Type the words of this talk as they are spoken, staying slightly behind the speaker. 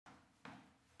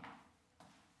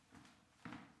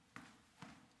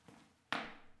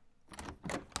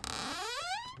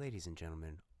Ladies and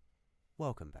gentlemen,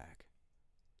 welcome back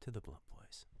to the Blunt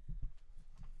Boys.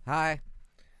 Hi.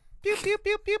 Pew, pew,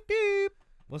 pew, pew, pew.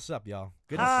 What's up, y'all?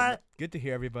 Good to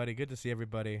hear everybody. Good to see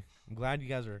everybody. I'm glad you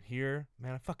guys are here.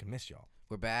 Man, I fucking miss y'all.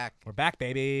 We're back. We're back,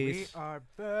 babies. We are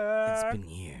back. It's been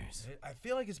years. I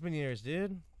feel like it's been years,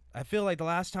 dude. I feel like the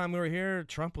last time we were here,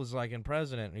 Trump was like in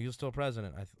president. He was still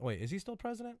president. Wait, is he still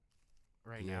president?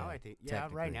 Right Yeah, now, I think. Yeah,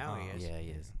 right now he is. Yeah, he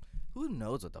is. Who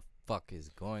knows what the fuck is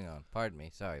going on? Pardon me.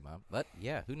 Sorry, Mom. But,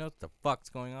 yeah, who knows what the fuck's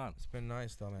going on? It's been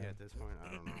nice, though, man. Yeah, at this point,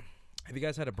 I don't know. Have you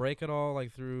guys had a break at all,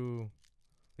 like through,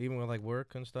 even with like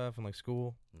work and stuff and like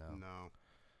school? No. No.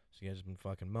 So you guys have been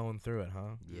fucking mowing through it,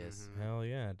 huh? Yes. Mhm. Hell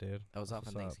yeah, dude. I was off on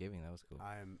What's up? Thanksgiving. That was cool.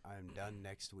 I'm done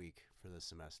next week for the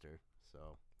semester,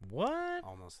 so What?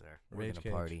 almost there. We're Rage gonna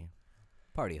cage. party.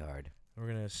 Party hard. We're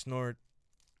gonna snort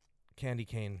candy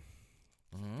cane.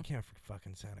 Mm-hmm. I can't for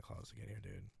fucking Santa Claus to get here,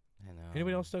 dude. I know.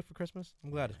 Anybody else stoked for Christmas?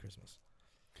 I'm glad it's Christmas.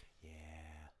 Yeah.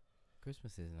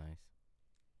 Christmas is nice.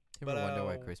 You But, ever wonder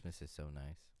why uh, Christmas is so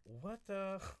nice? What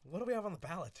do we have on the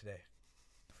ballot today?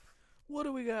 What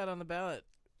do we got on the ballot?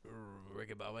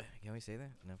 Ricky Bobby. Can we say that?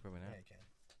 No, probably not. Yeah, you can.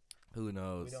 Who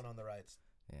knows? We don't own the rights.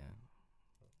 Yeah.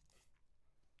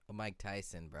 Oh, Mike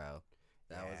Tyson, bro.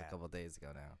 That was Yeah. a couple days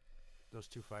ago now. Those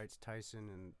two fights, Tyson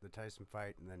and the Tyson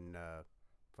fight, and then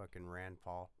fucking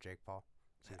Jake Paul.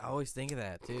 I always think of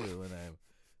that too when I'm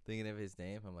thinking of his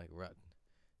name. I'm like,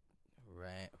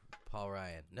 Ryan, Paul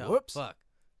Ryan. No, Whoops. fuck.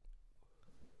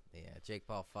 Yeah, Jake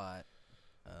Paul fought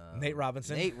Nate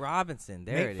Robinson. Nate Robinson.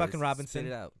 There Nate it is. fucking Robinson.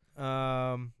 Spit it out.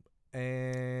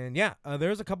 And yeah,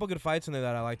 there's a couple good fights in there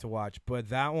that I like to watch, but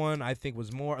that one I think was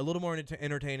a little more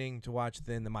entertaining to watch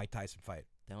than the Mike Tyson fight.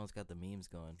 That one's got the memes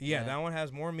going. Yeah, that one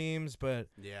has more memes, but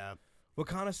Yeah. what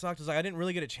kind of sucked is like I didn't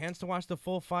really get a chance to watch the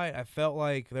full fight. I felt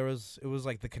like it was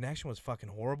like the connection was fucking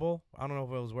horrible. I don't know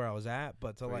if it was where I was at,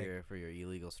 but to for your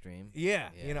illegal stream. yeah,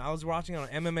 Yeah. you know, I was watching it on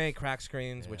MMA Crack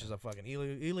Screens, which Yeah. is a fucking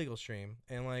illegal stream,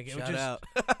 and like it was Shout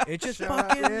just out. it just Shout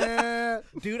fucking out.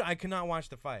 dude, I could not watch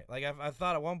the fight. Like I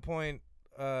thought at one point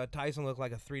Tyson looked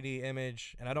like a 3D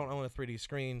image, and I don't own a 3D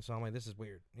screen, so I'm like, this is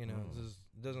weird. You know, this is,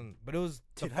 doesn't. But it was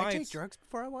the Did I take fights. drugs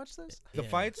before I watched this? The Yeah.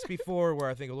 fights before were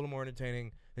I think a little more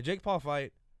entertaining. The Jake Paul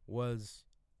fight was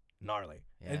gnarly.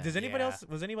 And Yeah. does anybody Yeah. else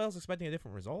was anybody else expecting a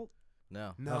different result?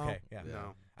 No. No. Okay, yeah.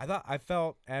 No. I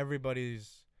felt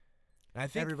everybody's. I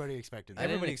think Everybody expected I that.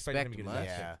 didn't everybody expected him expect to get his much.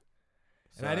 ass Yeah. kicked.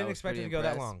 And I didn't was expect it pretty to go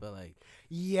that impressed, long. But like,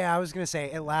 Yeah, I was gonna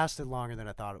say it lasted longer than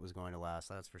I thought it was going to last.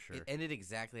 That's for sure. it ended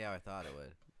exactly how I thought it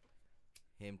would.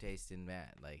 Him tasting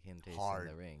Matt, like him tasting Hard.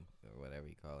 the ring or whatever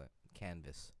you call it,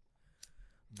 canvas.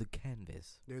 The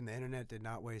canvas. Dude, the internet did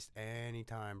not waste any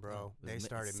time, bro. No, it They was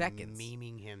started seconds.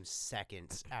 memeing him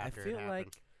seconds after I feel it happened.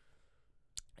 like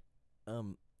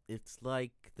it's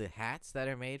like the hats that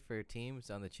are made for teams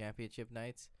on the championship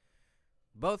nights.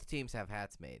 Both teams have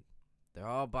hats made. They're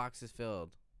all boxes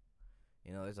filled.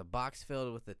 You know, there's a box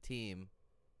filled with the team,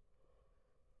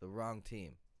 the wrong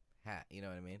team hat. You know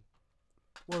what I mean?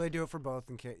 Well, they do it for both,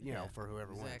 in case, you know, Yeah, for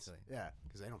whoever wins. exactly. Yeah,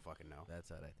 because they don't fucking know. That's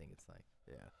what I think it's like.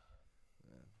 Yeah.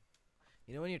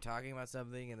 You know when you're talking about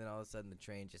something and then all of a sudden the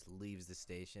train just leaves the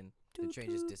station? The train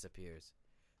just disappears.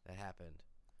 That happened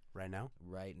Right now?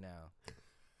 right now.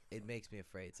 It makes me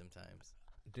afraid sometimes.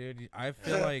 Dude, I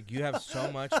feel like you have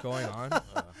so much going on.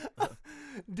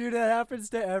 Dude, that happens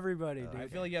to everybody, dude. I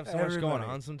feel like you have so much going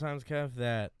on sometimes, Kev,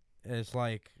 that it's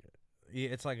like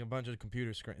a bunch of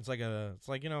computer screen. It's like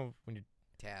you know when you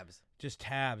Tabs. just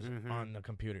tabs Mhm. on the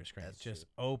computer screen. That's It's just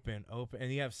open,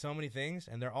 and you have so many things,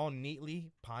 and they're all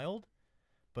neatly piled,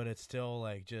 but it's still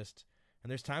like just. And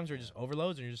there's times where it just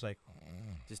overloads, and you're just like,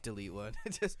 Just delete one.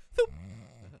 Just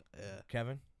yeah.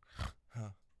 Kevin. Huh.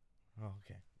 Oh,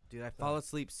 okay. Dude, I fall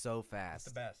asleep so That's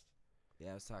the fast. best.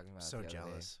 Yeah, I was talking about it So the other day.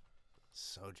 jealous.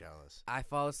 So jealous. I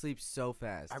fall asleep so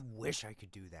fast. I wish I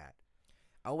could do that.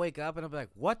 I'll wake up and I'll be like,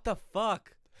 what the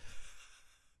fuck?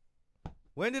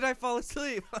 When did I fall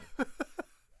asleep?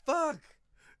 Fuck.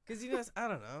 Because, you know, I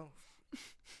don't know.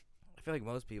 I feel like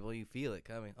most people, you feel it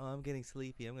coming. Oh, I'm getting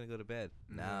sleepy. I'm going to go to bed.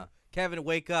 Nah. Kevin,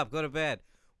 wake up. Go to bed.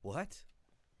 What?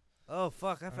 Oh,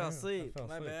 fuck. I fell I asleep. fell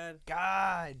My asleep. bad.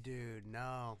 God, dude,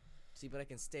 no. See, but I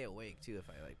can stay awake, too, if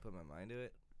I, like, put my mind to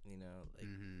it. You know, like,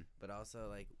 but also,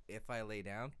 like, if I lay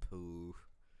down, poof.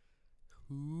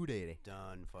 Hoo daddy.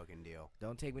 Done fucking deal.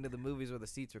 Don't take me to the movies where the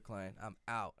seats recline. I'm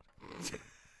out.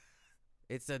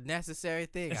 It's a necessary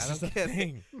thing. It's I just don't a get it.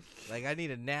 thing. Like, I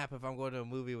need a nap if I'm going to a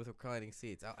movie with reclining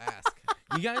seats. I'll ask.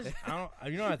 You guys,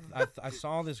 I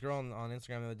saw this girl on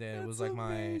Instagram the other day. It was like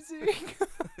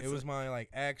it was my like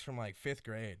ex from like 5th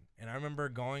grade, and I remember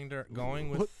going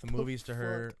with the movies to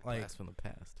her. Like, Blast from the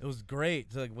past. it was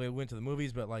great. So, like, we went to the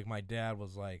movies, but like my dad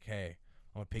was like, "Hey,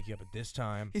 I'm gonna pick you up at this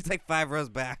time." He's like 5 rows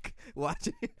back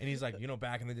watching. And he's like,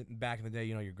 back in the day,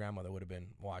 your grandmother would have been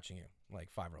watching you like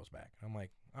 5 rows back. I'm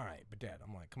like, all right, but Dad,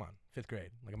 I'm like, come on, 5th grade,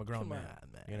 like I'm a grown Come man,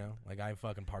 on, man. like I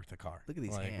fucking parked the car. Look at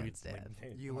these Like, what do hands, like, Dad.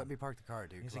 hey, You come let on. me park the car,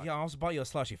 dude. He's Come like, on. yeah, I also bought you a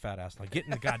slushy, fat ass. Like, get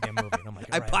in the goddamn movie. And I'm like,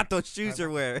 I "You're right, bought those shoes you're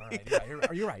all wearing. right,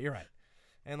 yeah, you're right.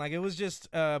 And like it was just,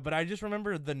 but I just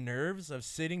remember the nerves of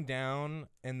sitting down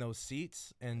in those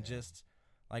seats and just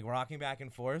like rocking back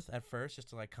and forth at first, just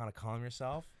to like kind of calm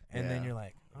yourself, and then Yeah. you're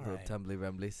like, all Little right, tumbly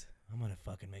rumblies. I'm gonna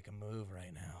fucking make a move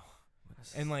right now.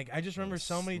 And like I just remember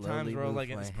so many times Slowly where move like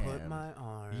my it's Put hand. my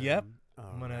arm. Yep.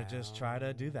 I'm gonna just try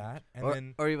to do that, and or,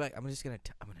 then or you're like, I'm just gonna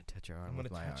touch her arm I'm gonna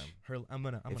with my touch arm. her. I'm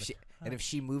gonna. If she, and if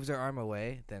she moves her arm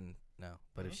away, then no.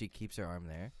 But if she keeps her arm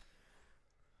there,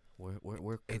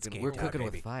 we're It's cooking, game we're time, cooking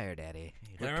baby. with fire, Daddy.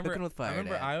 And We're I remember, cooking with fire,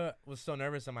 Dad. I was so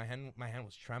nervous that my hand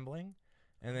was trembling,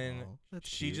 and then Oh, that's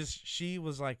she cute. she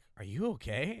was like, "Are you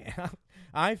okay?"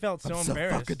 I felt so I'm so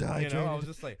embarrassed. fucking I was dehydrated.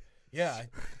 just like, "Yeah,"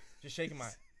 just shaking my.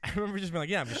 I remember just being like,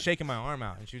 "Yeah, I'm just shaking my arm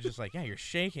out," and she was just like, "Yeah, you're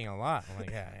shaking a lot." I'm like,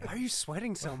 "Yeah." Why are you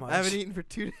sweating so much? I haven't eaten for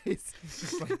 2 days. It's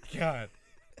just like, God.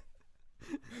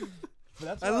 But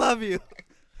that's I why love you.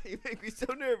 You make me so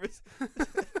nervous.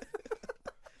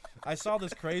 I saw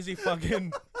this crazy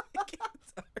fucking.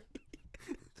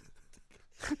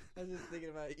 I was just thinking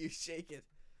about you shaking.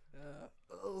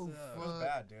 Oh, It was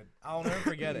bad, dude. I'll never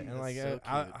forget it. And like, That's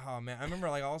so oh man, I remember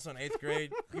like also in 8th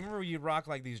grade. You remember you'd rock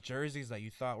like these jerseys that you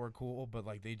thought were cool, but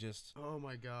like they just. Oh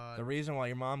my God. The reason why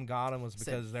your mom got them was Said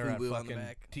because they're at FUBU on the fucking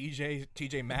back.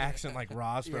 TJ Maxx and like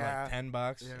Ross for Yeah. like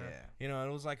 $10. Yeah. You know,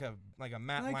 it was like a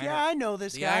matte Like, line. yeah, I know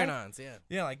this The guy. iron-ons, yeah.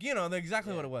 Yeah, like they're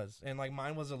exactly what Yeah. it was. And like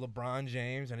mine was a LeBron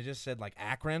James, and it just said like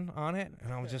Akron on it,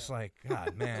 and I was just like,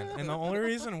 God, man. And the only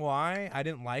reason why I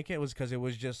didn't like it was because it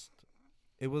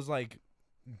was like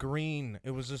green.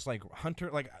 It was just like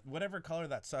hunter, like whatever color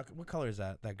that suck. What color is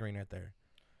that? That green right there.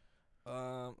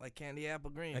 Like candy apple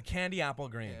green. A candy apple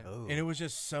green. Yeah. Oh. And it was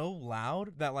just so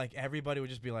loud that like everybody would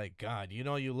just be like, God, you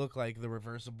look like the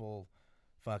reversible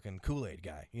fucking Kool-Aid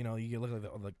guy. You look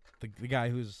like the guy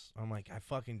who's. I'm like, I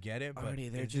fucking get it, but Artie,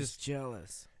 they're it just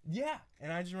jealous. yeah.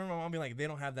 And I just remember my mom being like, they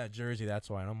don't have that jersey, that's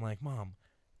why. And I'm like, Mom,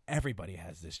 everybody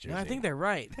has this jersey. No, I think they're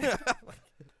right.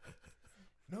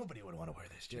 nobody would want to wear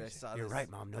this Dude, I jersey. saw You're this, right,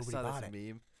 Mom. I Nobody saw bought this it.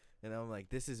 meme, and I'm like,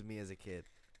 this is me as a kid.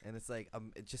 And it's like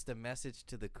just a message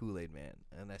to the Kool-Aid man.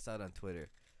 And I saw it on Twitter.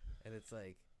 And it's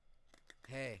like,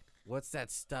 hey, what's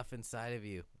that stuff inside of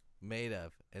you made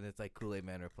of? And it's like Kool-Aid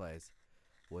man replies,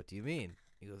 what do you mean?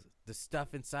 He goes, the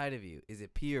stuff inside of you, is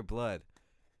it pee or blood?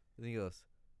 And he goes,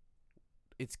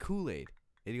 it's Kool-Aid.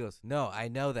 And he goes, no, I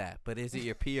know that, but is it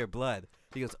your pee or blood?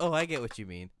 He goes, oh, I get what you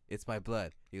mean. It's my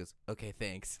blood. He goes, okay,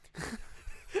 thanks.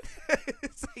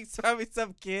 It's like probably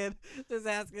some kid just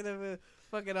asking him a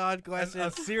fucking odd question.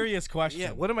 A serious question.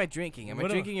 Yeah, what am I drinking? Am I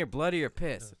What am- drinking your blood or your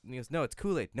piss? And he goes, no, it's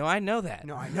Kool-Aid. No, I know that.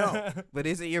 No, I know. But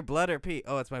is it your blood or pee?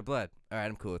 Oh, it's my blood. All right,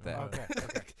 I'm cool with that. Okay,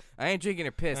 okay. I ain't drinking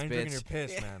your piss, I ain't bitch. drinking your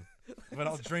piss, Yeah. man. But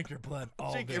I'll drink your blood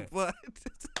all Drink day. your blood.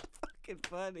 It's fucking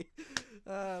funny.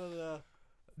 I don't know.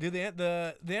 Dude,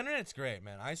 the internet's great,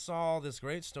 man. I saw this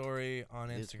great story on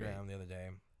It is Instagram great. the other day,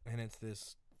 and it's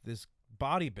this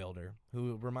bodybuilder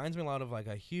who reminds me a lot of like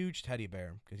a huge teddy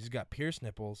bear because he's got pierced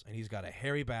nipples and he's got a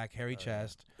hairy back, hairy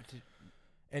chest,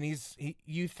 and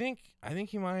I think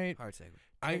he might. Hard segue.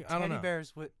 I don't Teddy know.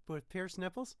 bears with pierced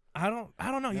nipples? I don't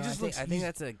know. He No, just I looks. think he's-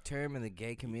 that's a term in the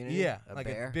gay community. yeah, a like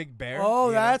bear. a big bear. Oh,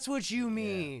 you know? that's what you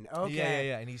mean. Okay.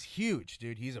 Yeah, and he's huge,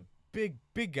 dude. He's a big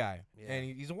guy, Yeah. and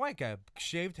he's a white guy,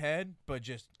 shaved head, but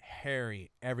just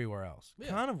hairy everywhere else. Yeah.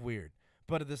 Kind of weird,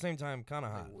 but at the same time, kind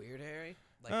of hot. Like weird Harry?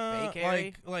 Like fake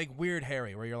Harry? Like weird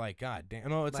hairy, where you're like, God damn.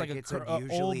 No, it's Like like, it's a old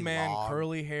unusually man long.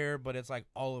 curly hair, but it's like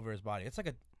all over his body. It's like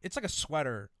a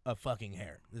sweater of fucking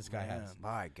hair. This guy Yeah. has,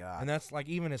 My God. and that's like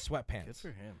even his sweatpants. Good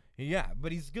for him. Yeah,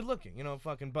 but he's good looking.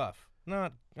 Fucking buff. I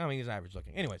mean, he's average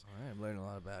looking. Anyways, All right, I'm learning a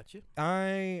lot about you.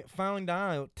 I found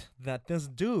out that this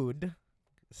dude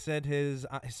said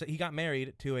he got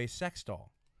married to a sex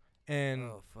doll, and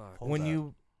Oh, fuck. Hold when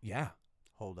up. yeah,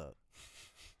 Hold up.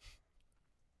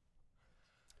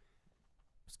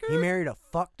 He married a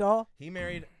fuck doll? he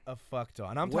married a fuck doll,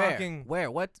 and I'm Where? talking.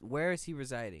 Where is he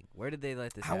residing? Where did they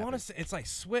let this I happen? want to say it's like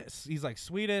Swiss. He's like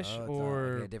Swedish Oh, it's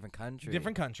or like a different country.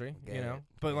 different country, Get you know. it,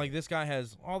 But get like it. this guy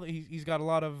has he's got a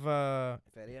lot of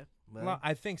Fedia?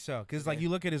 I think so, because like Okay. you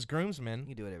look at his You groomsmen,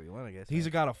 can do whatever you want, I guess. he's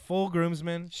right? got a full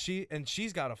groomsman.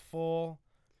 She's got a full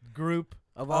group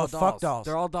Of all fuck dolls. dolls.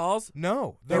 They're all dolls?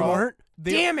 No, They they're all- weren't?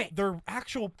 Damn it! They're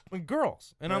actual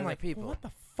girls, and They're I'm the like, people. what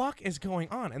the fuck is going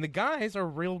on? And the guys are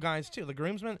real guys too. The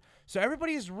groomsmen. So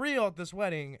everybody's real at this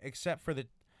wedding except for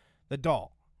the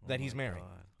doll that he's my marrying.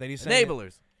 God. That he's saying.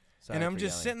 Enablers. Sorry And I'm for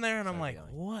just yelling. sitting there, and I'm Sorry like,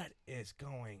 for yelling. what is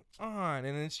going on?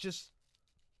 And it's just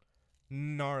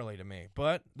gnarly to me.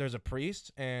 But there's a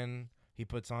priest, and he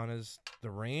puts on the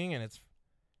ring, and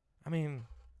I mean,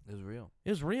 It was real. it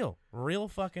was real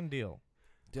fucking deal.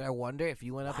 Dude, I wonder if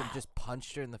you went up and just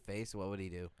punched her in the face, what would he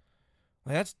do?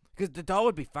 Like, that's Because the doll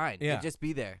would be fine. Yeah. He'd just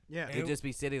be there. Yeah. He'd just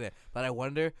be sitting there. But I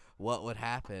wonder what would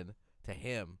happen to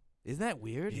him. Isn't that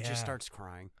weird? He Yeah. just starts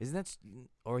crying. Isn't that...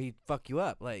 Or he'd fuck you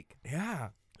up. Like, yeah.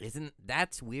 isn't...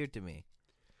 That's weird to me.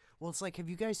 Well, it's like, have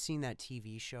you guys seen that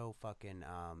TV show? Fucking,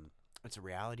 it's a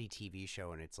reality TV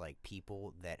show, and it's like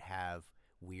people that have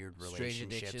weird Strange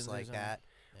relationships addictions or like something? that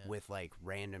Yeah. with like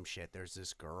random shit. There's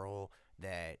this girl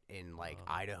that in like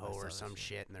Oh, I Idaho saw or that some shit.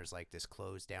 shit, and there's like this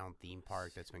closed down theme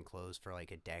park that's been closed for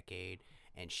like a decade,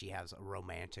 and she has a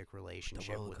romantic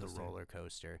relationship roller with the coaster. roller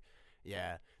coaster.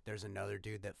 Yeah, there's another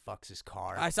dude that fucks his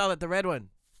car. I saw that, the red one.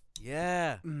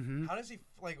 Yeah. Mm-hmm. How does he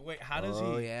wait? How does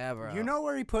Oh, he? yeah, bro. You know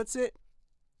where he puts it?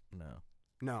 No.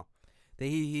 No,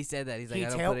 He said that. He's like, He I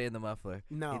don't tail- put it in the muffler.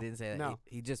 no, He didn't say that. No,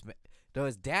 He just... No,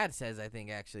 his dad says, I think,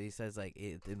 actually, he says, like,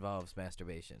 it involves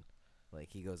masturbation. Like,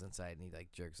 he goes inside and he,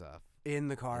 like, jerks off. in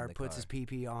the car, In the puts car. his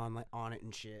pee on on it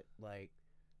and shit. Like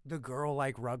the girl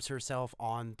like rubs herself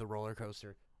on the roller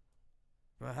coaster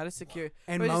Bro, how does security...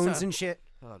 and Wait, just moans saw- and shit.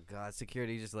 Oh, God.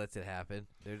 Security just lets it happen.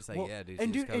 They're just like, Well, yeah, dude.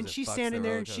 and she just dude, comes and she's fucks standing the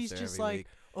there roller and she's coaster just every like, week.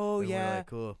 oh And we're yeah, like,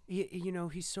 cool. you know,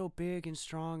 he's so big and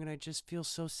strong, and I just feel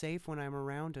so safe when I'm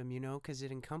around him, you know, because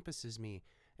it encompasses me.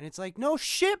 And it's like, no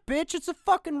shit, bitch, it's a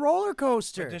fucking roller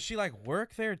coaster. But does she like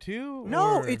work there too?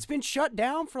 No, or- it's been shut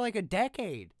down for like a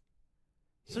decade.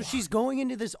 So she's going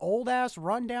into this old ass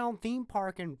rundown theme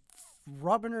park and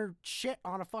rubbing her shit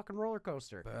on a fucking roller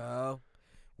coaster Bro.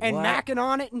 and what- macking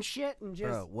on it and shit and just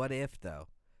Bro, what if, though?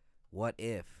 What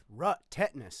if?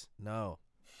 tetanus. No.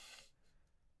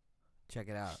 Check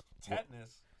it out.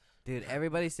 tetanus. Dude,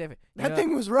 everybody's different. You That know,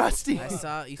 thing was rusty. I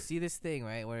saw, you see this thing,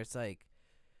 right, where it's like,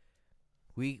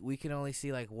 we can only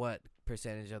see, like, what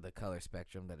percentage of the color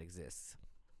spectrum that exists.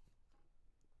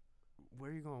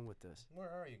 Where are you going with this? Where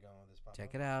are you going with this? Papa?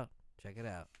 Check it out. Check it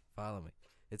out. Follow me.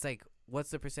 It's like, what's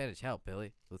the percentage? Help,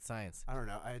 Billy, with science. I don't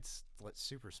know. It's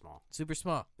super small. Super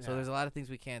small. So Yeah. there's a lot of things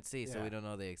we can't see, so Yeah. we don't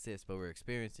know they exist, but we're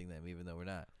experiencing them even though we're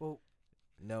not Well,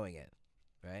 knowing it,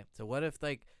 right? So what if,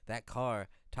 like, that car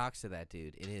talks to that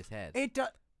dude in his head? it does.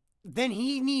 Then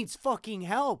he needs fucking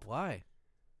help Why?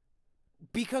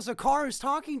 because a car is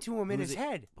talking to him in Who's his it-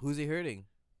 head. Who's he hurting?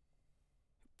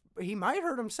 He might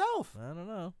hurt himself, I don't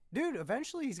know. dude.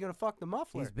 Eventually, he's gonna fuck the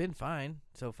muffler. He's been fine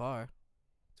so far.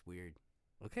 It's weird.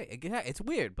 Okay, it's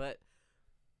weird, but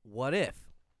what if?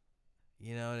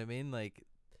 You know what I mean? Like,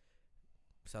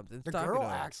 something's The talking girl to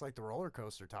her. acts like the roller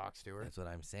coaster talks to her. That's what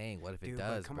I'm saying. What if Dude, it but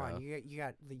does, come bro? on, you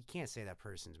can't say that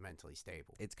person's mentally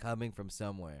stable. It's coming from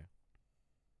somewhere.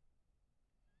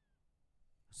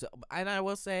 So, and I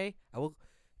will say,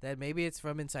 that maybe it's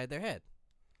from inside their head,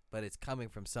 but it's coming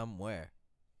from somewhere.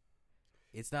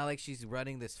 It's not like she's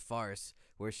running this farce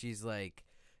where she's like,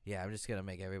 "Yeah, I'm just gonna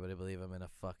make everybody believe I'm in a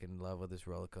fucking love with this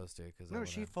roller coaster." Because No,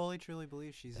 she fully truly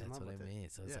believes she's in That's love what I with it. mean.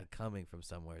 So it's Yeah. like coming from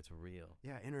somewhere. It's real.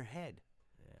 Yeah, in her head.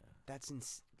 Yeah. That's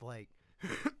like.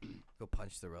 Go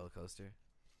punch the roller coaster.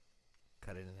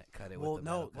 Cut it. Cut it. Well, with the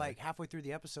metal no, cutter. like halfway through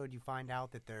the episode, you find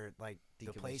out that they're like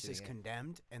the place is Decommissioning it.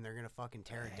 condemned and they're gonna fucking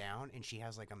tear it down, and she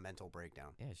has like a mental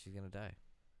breakdown. Yeah, she's gonna die.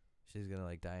 She's gonna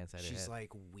like die inside her She's head.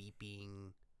 like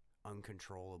weeping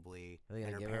uncontrollably. Are they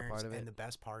and gonna her give her a parents, part of it? and the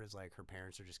best part is like her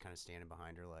parents are just kind of standing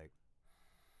behind her, like,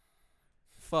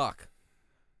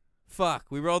 Fuck.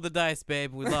 We rolled the dice,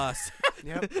 babe. We lost.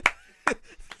 yep,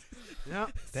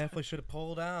 yep. Definitely should have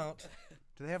pulled out.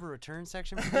 Do they have a return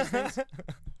section for these things?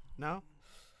 No,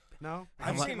 no.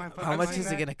 I've I've seen- my I've fucking How much seen money is it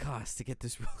back. gonna cost to get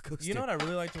this roller coaster? You know what I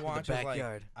really like to in watch the is like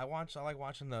backyard. I like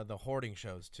watching the hoarding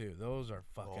shows too. Those are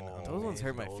fucking. Oh, Those ones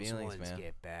hurt my those feelings, ones man.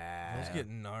 Get bad. Those get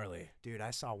gnarly. Dude, I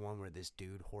saw one where this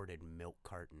dude hoarded milk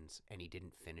cartons and he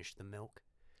didn't finish the milk,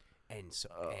 and so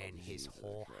Oh, and his Jesus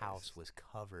whole house Christ. was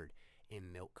covered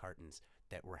in milk cartons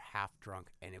that were half drunk,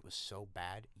 and it was so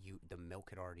bad the milk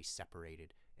had already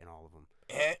separated in all of them.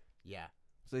 Yeah,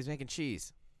 So he's making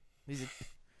cheese.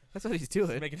 That's what he's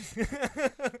doing. Making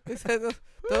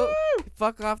Don't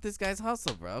fuck off this guy's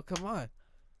hustle, bro. Come on.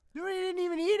 dude, he didn't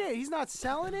even eat it. He's not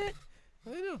selling it.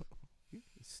 I know. He's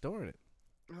storing it.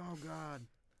 Oh God,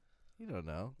 You don't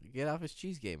know. Get off his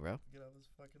cheese game, bro.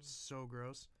 so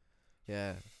gross.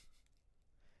 Yeah.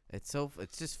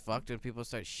 It's just fucked when people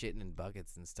start shitting in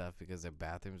buckets and stuff because their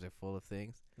bathrooms are full of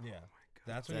things. Yeah.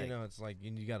 That's when Like- you know it's like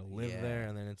you got to live Yeah. there,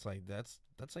 and then it's like that's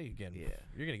how you get. Yeah.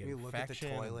 You're gonna get You look at the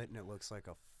infection. toilet and it looks like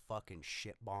a fucking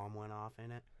shit bomb went off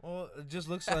in it. Well, it just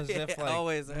looks as Yeah, if like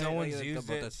always, no right? one's Like, used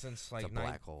about it the- since a like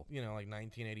black hole. like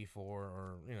 1984,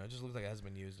 or it just looks like it hasn't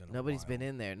been used in. Nobody's a been while.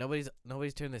 in there.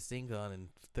 Nobody's turned the sink on in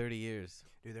 30 years.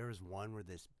 Dude, there was one where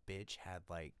this bitch had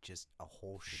like just a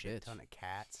whole shit bitch. ton of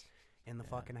cats in the Yeah.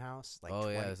 fucking house. Like Oh,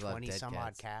 20, yeah, there's a lot of 20 dead some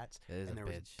cats. odd cats. It is And a there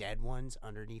was bitch. dead ones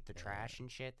underneath the Yeah. trash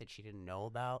and shit that she didn't know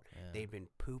about. Yeah. They'd been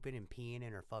pooping and peeing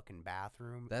in her fucking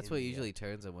bathroom. That's in what the, usually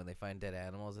turns them when they find dead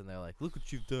animals and they're like, "Look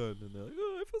what you've done," and they're like,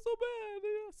 "Oh, I feel so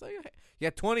bad." You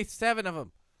got 27 of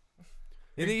them.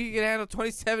 You think you can handle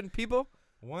 27 people?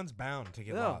 One's bound to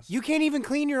get No. lost. You can't even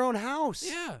clean your own house.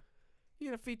 Yeah. You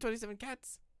gonna feed 27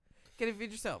 cats? Get to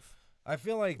feed yourself. I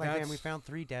feel like Like, that's. man, we found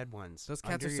 3 dead ones. Those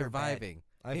cats under are your bed. surviving.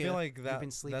 I Yeah. feel like You've that. been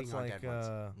sleeping that's on like dead ones.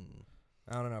 Mm.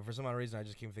 I don't know. For some odd reason, I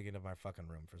just keep thinking of my fucking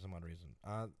room. For some odd reason,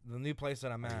 the new place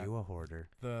that I'm Are at, you a hoarder?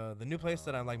 the new place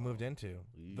that I like moved into,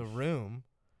 the Yeesh. room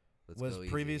Let's was go easy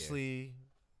here. previously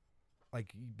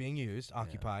like being used,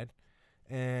 occupied,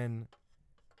 and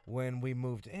when we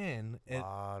moved in, A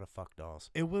lot of fuck dolls.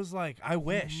 it was like I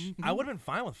wish I would have been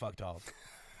fine with fuck dolls,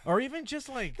 or even just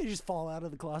like They just fall out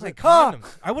of the closet. like Huh!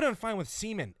 condoms. I would have been fine with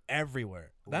semen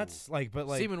everywhere. That's like, but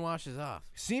like Semen washes off.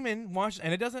 semen wash,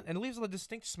 and it doesn't, and it leaves a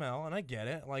distinct smell, and I get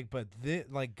it. Like, but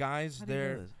like guys, How do you know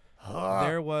there this?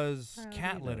 there was How do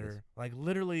cat you know litter, this? like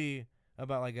literally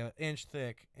about like an inch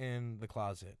thick in the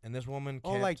closet, and this woman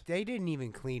Oh, kept, like they didn't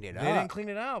even clean it they up. didn't clean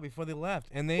it out before they left,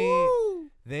 and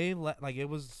they let like it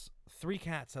was 3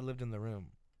 cats that lived in the room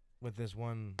with this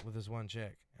one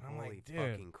chick, and I'm Holy like, dude,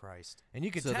 fucking Christ. and you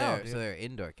could So tell, they're dude, so they're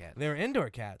indoor cats. they were indoor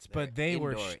cats, but they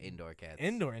were indoor cats.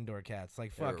 indoor cats,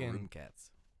 like They were fucking room cats.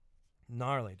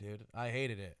 gnarly, dude. I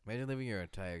hated it. Imagine living your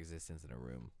entire existence in a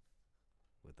room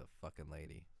with a fucking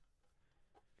lady.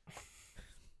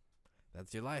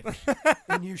 That's your life.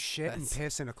 And you shit and That's-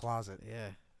 piss in a closet. Yeah.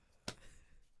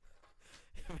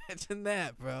 Imagine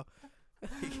that, bro.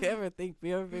 You ever think?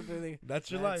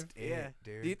 That's your That's life. it, Yeah.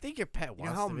 dude. Do you think your pet You know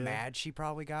wants how to be there? mad she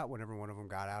probably got whenever one of them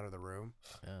got out of the room?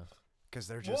 Yeah. Because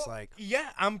they're just Well, like,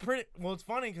 yeah, I'm pretty. Well, it's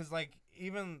funny because like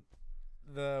even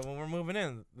when we're moving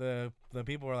in, the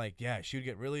people were like, yeah, she would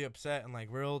get really upset and like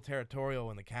real territorial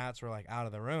when the cats were like out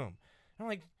of the room. I'm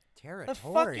like,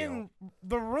 territorial.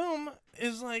 the room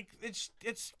is like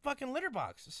it's fucking litter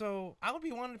box. So I would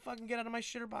be wanting to fucking get out of my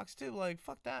shitter box too. Like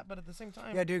fuck that, but at the same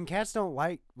time, Yeah, dude, and cats don't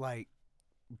like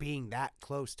being that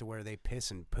close to where they piss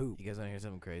and poop. You guys want to hear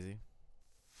something crazy?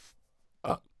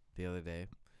 The other day,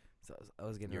 so I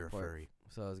was getting You're a a report. furry.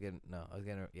 So I was getting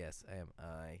yes, I am.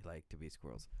 I like to be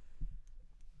squirrels.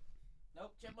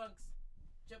 Nope, chipmunks.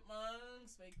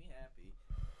 Chipmunks make me happy.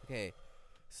 Okay,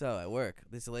 so at work,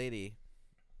 this lady,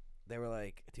 they were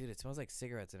like, dude, it smells like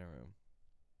cigarettes in her room,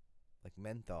 like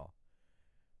menthol.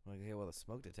 I'm like, okay, well the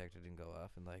smoke detector didn't go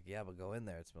off, and like, yeah, but go in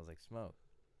there, it smells like smoke.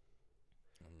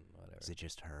 Whatever. Is it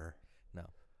just her? No.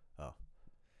 Oh.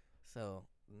 So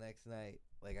next night,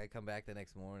 like I come back the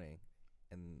next morning,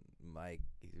 and Mike,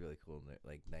 he's really cool,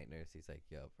 like night nurse. He's like,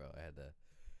 "Yo, bro, I had to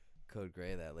code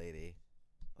gray that lady,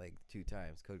 like 2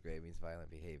 times. Code gray means violent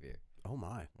behavior. Oh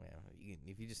my. Yeah,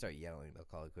 if you just start yelling, they'll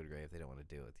call it code gray if they don't want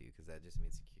to deal with you, because that just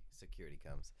means security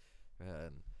comes.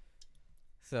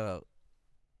 So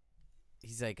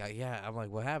he's like, yeah. I'm like,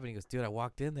 what happened? He goes, dude, I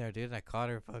walked in there, dude, and I caught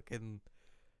her fucking.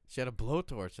 She had a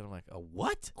blowtorch, and I'm like, a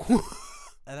what?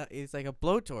 And he's like, a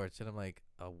blowtorch, and I'm like,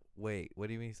 oh wait, what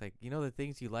do you mean? He's like, you know the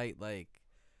things you light like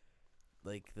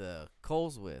the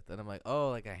coals with, and I'm like, oh,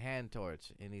 like a hand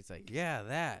torch, and he's like, yeah,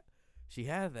 that. She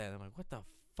had that. And I'm like, what the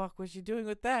fuck was she doing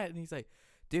with that? And he's like,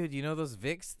 dude, you know those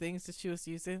Vicks things that she was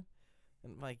using?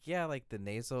 And I'm like, yeah, like the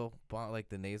nasal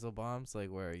bombs, like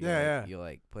where you you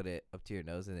like put it up to your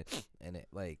nose and it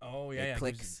like oh it yeah,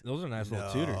 clicks. Those are nice little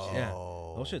tutors. Yeah,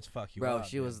 those shits fuck you Bro, up.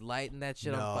 she dude. was lighting that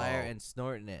shit on fire No. and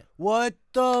snorting it. What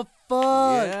the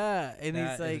fuck? Yeah, and That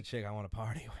he's is a like, chick I want to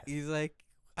party with. he's like,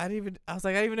 I was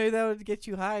like, I didn't even know that would get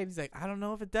you high. And he's like, I don't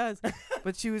know if it does,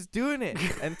 but she was doing it.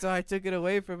 And so I took it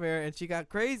away from her, and she got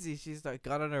crazy. She's like,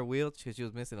 got on her wheelchair because she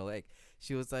was missing a leg.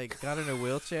 She was like, got on her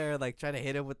wheelchair, like trying to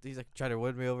hit him with. He's like, trying to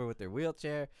run me over with her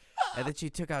wheelchair, and then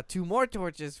she took out 2 more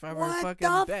torches from her What fucking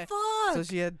the bed. fuck? So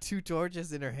she had 2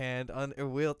 torches in her hand on her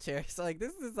wheelchair. So like,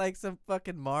 this is like some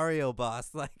fucking Mario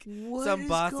boss, like What some is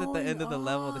boss at the going end of the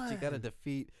level that you gotta on?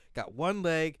 defeat. Got 1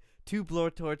 leg, 2 blow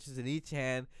torches in each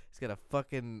hand. He's got a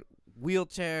fucking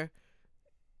wheelchair,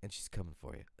 and she's coming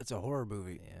for you. It's a horror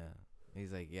movie. Yeah.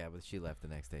 He's like, yeah, but she left the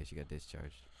next day. She got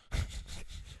discharged.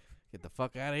 Get the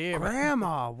fuck out of here, man.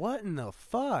 Grandma, what in the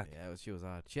fuck? Yeah, she was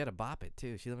odd. She had a bop it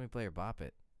too. She let me play her bop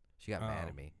it. She got mad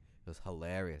at me. It was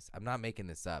hilarious. I'm not making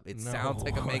this up. It No sounds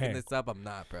like I'm making way. this up. I'm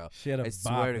not, bro. She had a I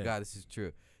swear to bop it. God, this is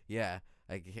true. Yeah.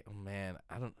 Like, oh, man,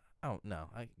 I don't know,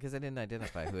 because I didn't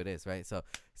identify who it is, right? So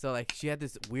like she had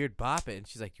this weird bop it, and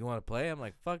she's like, "You want to play?" I'm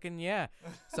like, "Fucking yeah!"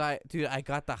 So I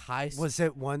got the high. Was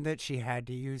it one that she had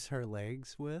to use her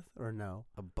legs with, or no?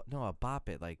 a bop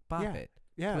it, like bop Yeah. it,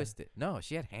 Yeah. twist it. No,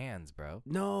 she had hands, bro.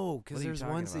 No, What because are you there's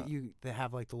talking ones about? that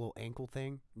have like the little ankle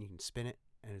thing. And you can spin it,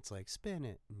 and it's like spin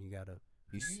it, and you gotta.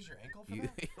 You You s- use your ankle for you,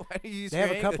 that? why do you use They your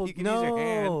have a ankle? couple. You can use your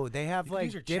hand. No, they have You can like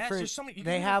use your chest. different. There's so many- you can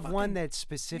They use your have one fucking- that's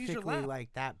your specifically lap.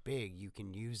 like that big. You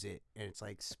can use it, and it's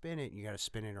like spin it. And you gotta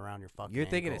spin it around your fucking. You're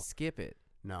thinking of ankle. skip it.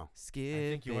 No, Skip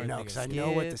think you it. are no, thinking because I of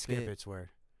know what the skip skip it. it's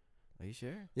were. Are you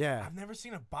sure? Yeah. I've never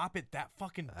seen a bop it that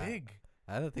fucking big.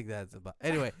 I don't think that's a bop.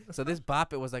 Anyway, so this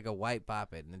bop it was like a white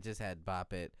bop it, and it just had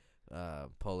bop it,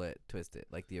 pull it, twist it,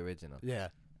 like the original. Yeah.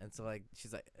 And so like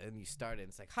she's like, and you start it, and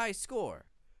it's like high score,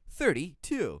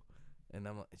 32, and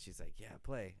she's like, yeah,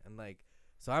 play, and like,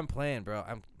 so I'm playing, bro.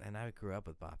 And I grew up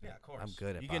with bop it. Yeah, of course. I'm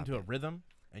good at You get into a bop it. rhythm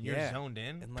and you're Yeah. zoned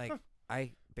in. And like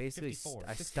I basically 54,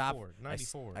 I 64, stopped.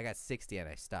 94. I got 60 and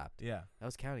I stopped. Yeah. I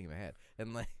was counting in my head,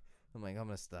 and like I'm like I'm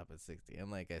gonna stop at 60, and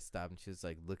like I stopped, and she was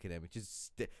like looking at me.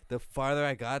 Just the farther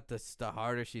I got, the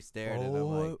harder she stared, and I'm Oh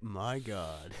like, my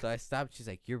god. so I stopped. She's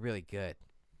like, "You're really good,"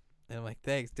 and I'm like,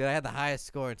 "Thanks, dude." I had the highest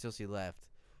score until she left.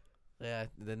 Yeah,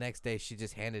 the next day she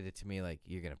just handed it to me like,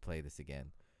 "You're gonna play this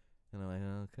again," and I'm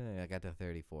like, "Okay." I got to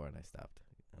 34 and I stopped,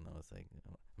 and I was like,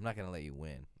 "I'm not gonna let you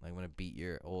win. I'm gonna beat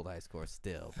your old high score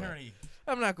still, but 30.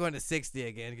 I'm not going to 60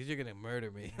 again because you're gonna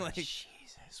murder me." Like,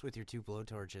 Jesus, with your two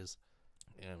blowtorches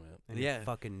yeah, man. and your Yeah,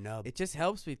 fucking nub. it just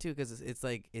helps me too because it's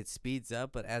like it speeds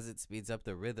up, but as it speeds up,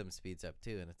 the rhythm speeds up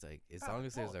too, and it's like as long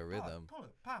as there's a rhythm, Pull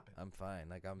it, pop it. I'm fine.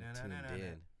 Like I'm Na, na, tuned na, na, na.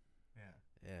 in. Yeah.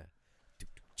 Yeah.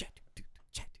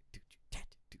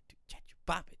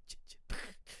 Bop it.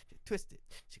 Twist it.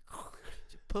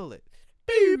 Pull it.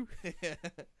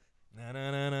 Na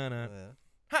na na na na. Yeah.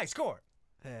 High score.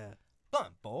 Yeah.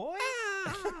 Blunt boy.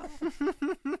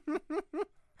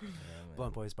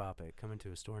 Blunt Boys Bop It coming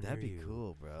to a store That'd near be you.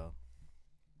 cool, bro.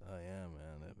 Oh yeah,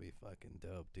 man. That'd be fucking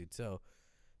dope, dude. So,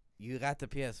 you got the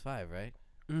PS5, right?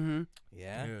 Mm-hmm.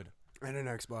 Yeah. Dude. And an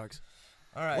Xbox.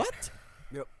 All right. What?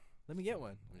 Yep. Let me get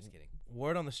one. I'm just kidding.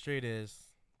 Word on the street is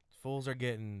fools are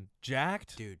getting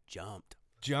jacked, Dude, jumped.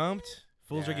 jumped.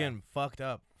 Fools are Yeah. getting fucked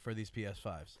up for these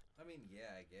PS5s. I mean,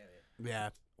 yeah, I get it. Yeah.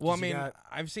 Well, I 'Cause you mean, got-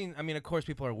 I've seen. I mean, of course,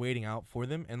 people are waiting out for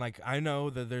them, and like I know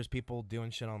that there's people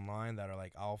doing shit online that are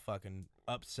like, "I'll fucking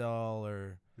upsell,"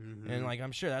 or Mhm. and like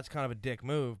I'm sure that's kind of a dick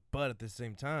move, but at the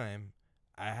same time,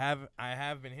 I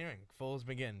have been hearing fools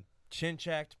been getting chin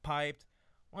checked, piped.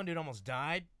 One dude almost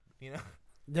died. You know.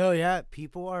 No, yeah,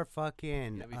 people are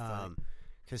fucking That'd be funny.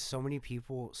 because so many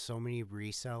people, so many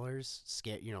resellers,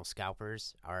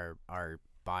 scalpers are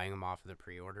buying them off of the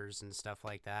pre-orders and stuff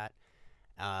like that.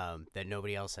 That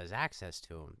nobody else has access to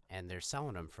them, and they're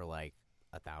selling them for like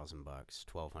 $1,000,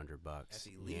 $1,200. That's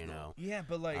You illegal. know. Yeah,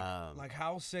 but like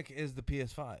how sick is the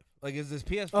PS5? Like, is this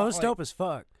PS5? Oh, it's like, dope as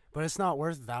fuck, but it's not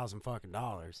worth $1,000 fucking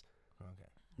dollars. Okay.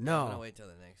 I'm gonna No, wait till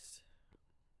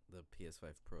the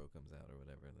PS5 Pro comes out or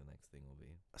whatever the next thing will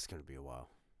be. it's gonna be a while.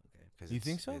 Okay. 'Cause You it's-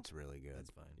 think so? It's really good. That's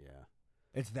fine. Yeah,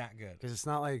 It's that good. because it's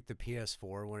not like the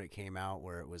PS4 when it came out,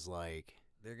 where it was like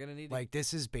They're gonna need to like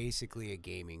this is basically a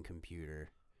gaming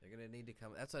computer. They're gonna need to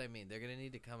come. That's what I mean. They're gonna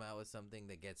need to come out with something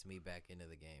that gets me back into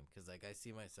the game. Cause like I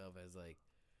see myself as like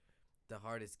the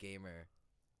hardest gamer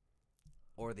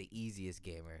or the easiest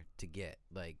gamer to get.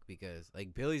 Like because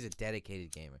like Billy's a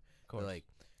dedicated gamer. Of course. But like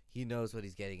he knows what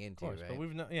he's getting of into, course. right? But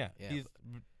we've yeah. Yeah, He's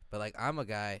But like I'm a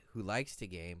guy who likes to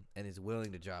game and is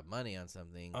willing to drop money on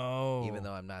something, even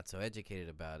though I'm not so educated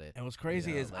about it. And what's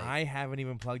crazy know, is like- I haven't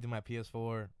even plugged in my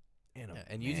PS4 in a Yeah,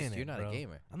 and you're minute, not bro. a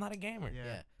gamer. I'm not a gamer.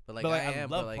 Yeah. But like but like, I am.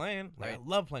 love but like, playing. Like, right. I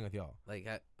love playing with y'all. like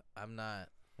I'm not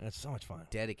And it's so much fun.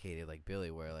 dedicated like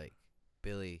Billy, where like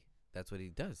Billy, that's what he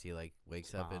does. He like wakes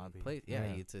It's a up and hobby. plays. Yeah,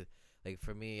 Yeah. it's a like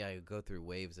for me, I go through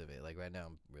waves of it. Like right now,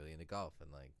 I'm really into golf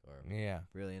and like, or Yeah.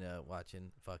 really into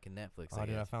watching fucking Netflix. Oh, I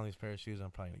dude, I guess. found these pair of shoes I'm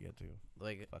probably gonna get to.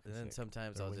 Like, fucking and then sick.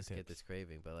 sometimes They're I'll just get wingtips. this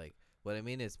craving. But like, what I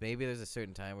mean is maybe there's a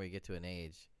certain time where you get to an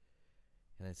age,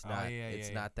 and it's Oh, not, yeah, it's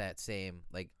yeah, not that same.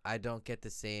 Like I don't get the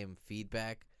same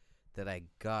feedback that I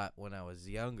got when I was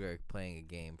younger playing a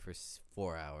game for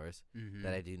 4 hours Mm-hmm.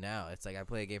 that I do now. It's like I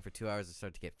play a game for 2 hours and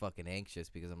start to get fucking anxious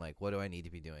because I'm like, what do I need to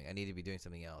be doing? I need to be doing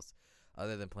something else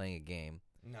other than playing a game.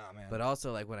 Nah, man. But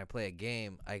also, like when I play a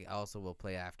game, I also will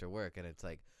play after work, and it's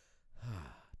like,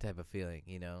 type of feeling,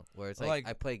 you know, where it's Well, like,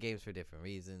 like- I play games for different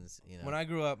reasons, you know. When I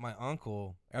grew up, my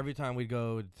uncle, every time we'd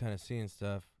go to Tennessee and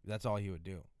stuff, that's all he would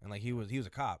do. And like he was a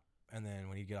cop, and then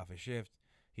when he'd get off his shift,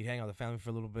 he'd hang out with the family for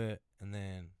a little bit, and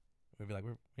then we'd be like,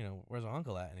 where's our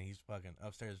uncle at? And he's fucking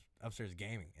upstairs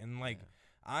gaming. And like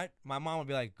my mom would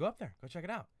be like, go up there, go check it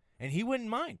out. And he wouldn't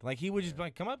mind. Like he would just be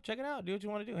like, come up, check it out, do what you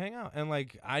want to do, hang out. And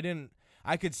like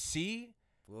I could see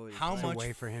What were you how It's playing? a much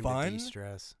way for him fun to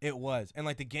de-stress. it was. And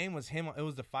like the game was him. It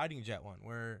was the fighting jet one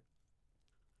where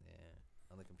Yeah,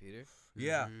 on the computer.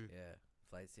 yeah. Mhm. Yeah,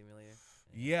 flight simulator.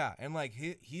 Yeah, and like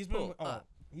he's been Pull up,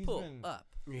 he's pull been up.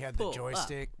 You had the Pull up.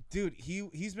 joystick. dude,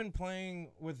 he's been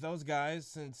playing with those guys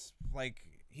since like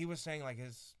he was saying like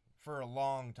his for a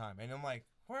long time. And I'm like,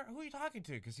 who are you talking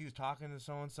to? Because he was talking to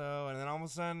so and so, and then all of a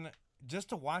sudden, just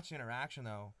to watch the interaction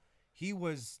though,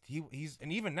 he's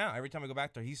and even now every time I go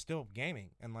back there, he's still gaming,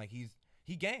 and like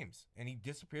he games and he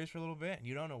disappears for a little bit, and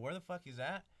you don't know where the fuck he's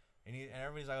at, and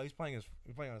everybody's like, oh, he's playing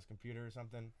on his computer or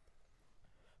something.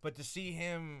 But to see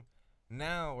him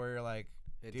now, where you're like,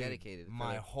 They're dude, dedicated for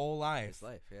my their- whole life. his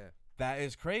life. Yeah. That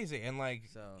is crazy, and like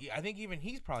So- I think even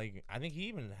I think he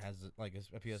even has like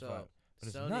a PS5, So, but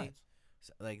it's Sony- nuts.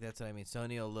 Like that's what I mean.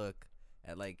 Sony will look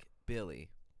at like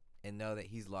Billy and know that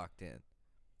he's locked in.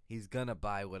 He's gonna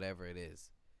buy whatever it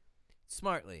is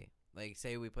smartly. Like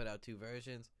say we put out 2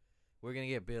 versions, we're gonna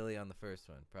get Billy on the first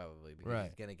one probably because Right.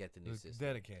 he's gonna get the new It's system.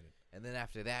 dedicated. And then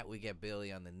after that, we get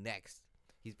Billy on the next.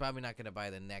 He's probably not gonna buy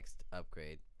the next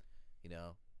upgrade, you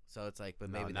know. So it's like, but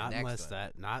No, maybe not the next unless one.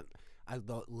 that not.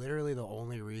 Literally the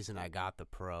only reason I got the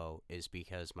Pro is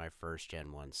because my first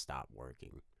gen one stopped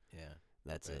working. Yeah.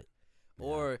 That's Right. it. Yeah.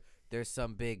 Or there's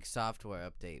some big software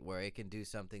update where it can do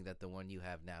something that the one you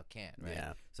have now can't, right?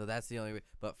 Yeah. So that's the only.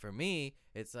 But for me,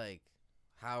 it's like,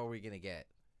 how are we gonna get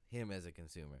him as a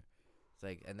consumer? It's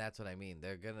like, and that's what I mean.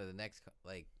 They're gonna the next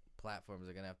like platforms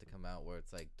are gonna have to come out where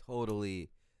it's like totally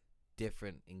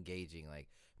different, engaging. Like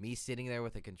me sitting there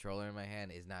with a controller in my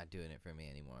hand is not doing it for me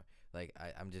anymore. Like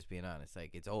I'm just being honest.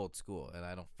 Like it's old school, and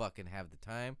I don't fucking have the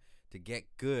time to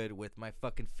get good with my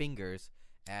fucking fingers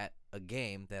at a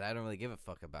game that I don't really give a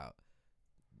fuck about.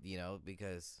 You know,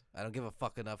 because I don't give a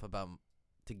fuck enough about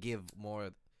to give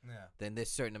more Yeah. than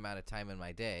this certain amount of time in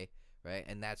my day, right?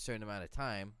 And that certain amount of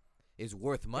time is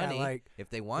worth money like, if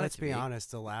they want Let's it to be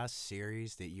honest. The last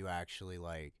series that you actually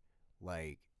like,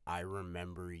 I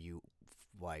remember you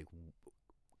like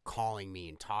calling me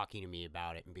and talking to me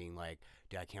about it and being like,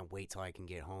 dude, I can't wait till I can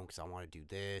get home because I want to do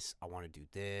this. I want to do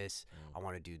this. I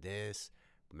want to do this.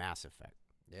 Mass Effect.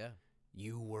 Yeah.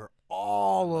 You were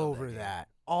all I love that over game. that.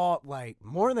 All like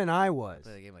more than I I was.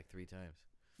 played the game like 3 times.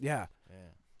 Yeah. Yeah.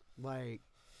 Like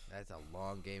That's a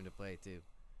long game to play too.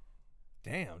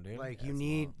 Damn, dude. like you That's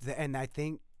need long. and I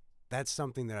think that's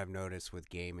something that I've noticed with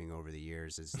gaming over the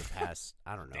years is the past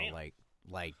I don't know Damn.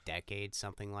 like decades,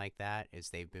 something like that, is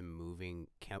they've been moving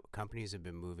companies have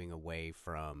been moving away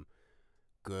from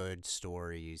good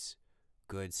stories,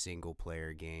 good single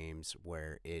player games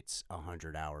where it's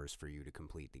 100 hours for you to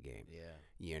complete the game. Yeah.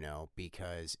 You know,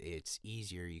 because it's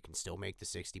easier. You can still make the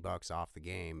 $60 off the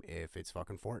game if it's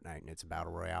fucking Fortnite and it's a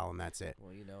battle royale and that's it.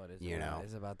 Well, you know what it's You about. know.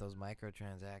 It's about those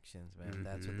microtransactions, man.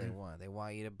 That's what they Mhm. want. They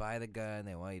want you to buy the gun.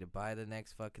 They want you to buy the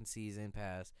next fucking season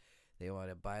pass. They want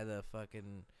to buy the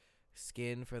fucking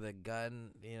skin for the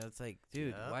gun. You know, it's like,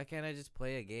 dude, Yep. why can't I just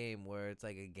play a game where it's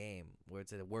like a game, where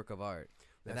it's a work of art?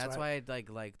 And That's that's why- why I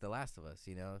like The Last of Us,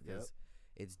 you know, because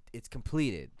it's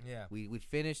completed. Yeah. We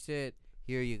finished it.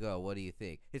 Here you go. What do you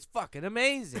think? It's fucking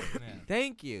amazing. Yeah.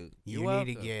 Thank you. You You're need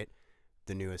to welcome. get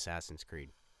the new Assassin's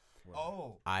Creed.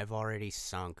 Oh. I've already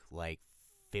sunk like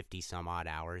 50 some odd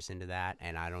hours into that,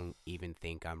 and I don't even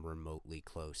think I'm remotely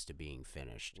close to being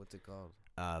finished. What's it called?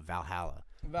 Valhalla.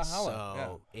 Valhalla.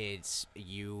 So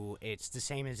it's the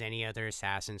same as any other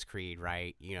Assassin's Creed,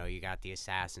 right? You know, you got the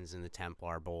assassins and the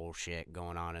Templar bullshit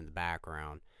going on in the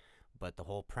background. But the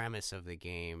whole premise of the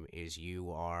game is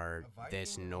you are A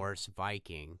this Viking? Norse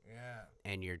Viking, Yeah.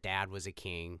 and your dad was a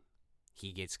king.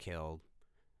 He gets killed.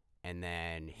 And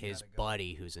then his gotta go.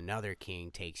 buddy, who's another king,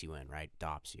 takes you in, right?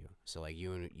 Adopts you. So like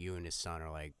you and his son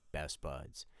are like best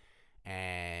buds.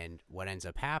 And what ends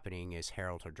up happening is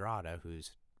Harald Hardrada,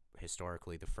 who's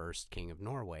historically the first king of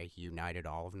Norway, he united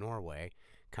all of Norway,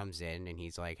 comes in and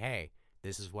he's like, "Hey,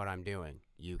 this is what I'm doing.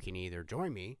 You can either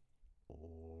join me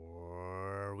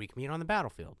or we can meet on the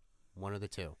battlefield. One of the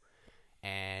two."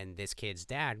 And this kid's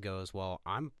dad goes, "Well,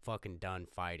 I'm fucking done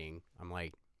fighting. I'm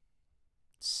like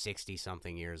 60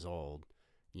 something years old,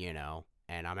 you know,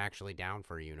 and I'm actually down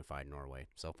for a unified Norway.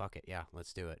 So fuck it. Yeah,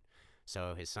 let's do it."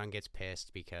 So his son gets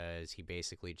pissed because he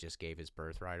basically just gave his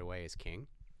birthright away as king.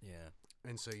 Yeah.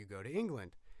 And so you go to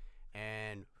England.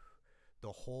 And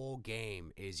the whole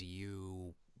game is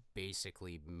you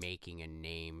basically making a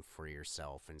name for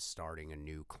yourself and starting a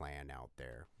new clan out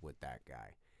there with that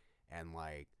guy. And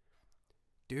like,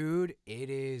 dude, it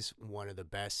is one of the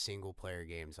best single player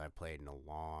games I've played in a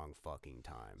long fucking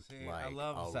time. See, like I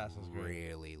love Assassin's Creed.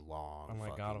 really long I'm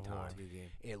like God fucking of War. time. Good game.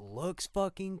 It looks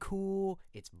fucking cool.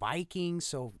 It's Viking,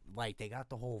 so like they got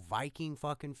the whole Viking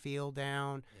fucking feel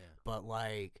down. Yeah. But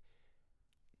like,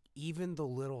 even the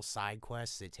little side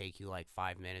quests that take you like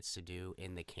 5 minutes to do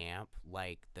in the camp,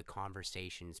 like the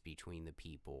conversations between the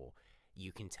people,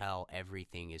 you can tell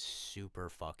everything is super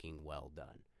fucking well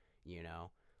done, you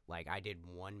know? Like, I did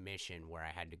one mission where I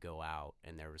had to go out,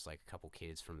 and there was like a couple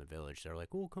kids from the village. They're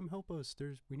like, "Oh, come help us.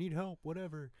 We need help,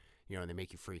 whatever." You know, and they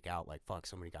make you freak out, like, fuck,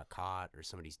 somebody got caught or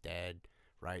somebody's dead,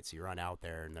 right? So you run out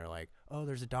there, and they're like, "Oh,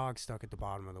 there's a dog stuck at the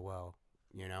bottom of the well,"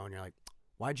 you know? And you're like,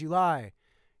 "Why'd you lie?"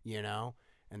 You know?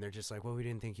 And they're just like, "Well, we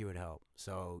didn't think you would help."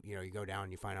 So, you know, you go down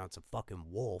and you find out it's a fucking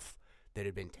wolf that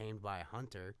had been tamed by a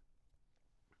hunter.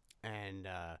 And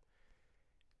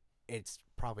it's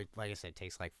probably, like I said, it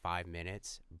takes like 5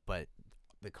 minutes. But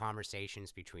the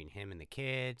conversations between him and the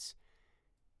kids,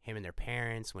 him and their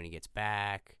parents when he gets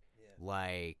back,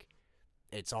 like,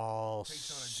 it's all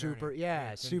Takes on a super, journey.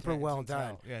 yeah, It's super intense well and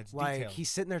done. Yeah, it's Like, detailed. he's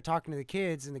sitting there talking to the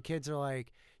kids, and the kids are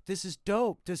like, "This is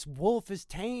dope. This wolf is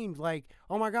tamed. Like,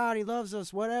 oh my God, he loves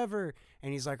us, whatever."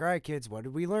 And he's like, "All right, kids, what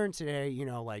did we learn today? You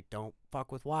know, like, don't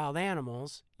fuck with wild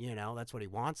animals." You know, that's what he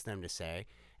wants them to say.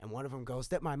 And one of them goes,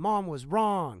 "That my mom was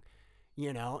wrong."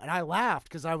 You know, and I laughed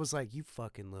because I was like, "You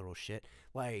fucking little shit."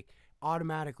 Like,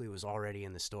 automatically was already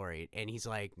in the story. And he's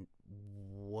like,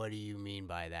 "What do you mean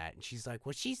by that?" And she's like,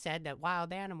 "Well, she said that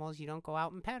wild animals, you don't go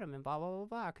out and pet them and blah, blah, blah,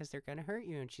 blah, because they're going to hurt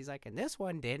you." And she's like, "And this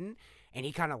one didn't." And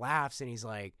he kind of laughs and he's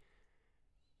like,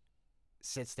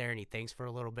 sits there and he thinks for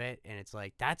a little bit. And it's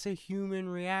like, that's a human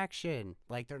reaction.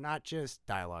 Like, they're not just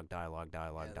dialogue. Yeah, they're not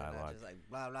Dialogue. just like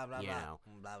blah blah blah You blah know.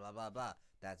 blah blah blah blah.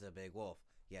 That's a big wolf.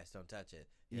 Yes, don't touch it.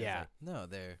 Yeah. It's like,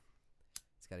 no,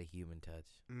 it's got a human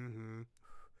touch. Mm-hmm.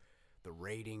 The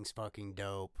rating's fucking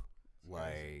dope.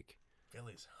 Like,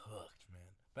 Billy's hooked, man.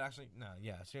 But actually, no,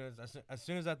 yeah. As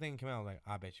soon as that thing came out, I was like,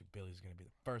 I bet you Billy's gonna be the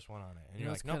first one on it. And You you're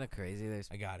know, like, it's no, kind of crazy.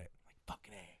 I got it. Like,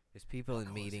 fucking A. There's people in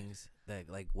How cool is it? meetings that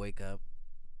like wake up,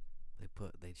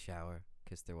 they shower,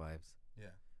 kiss their wives,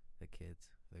 Yeah. their kids,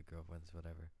 their girlfriends,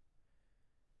 whatever.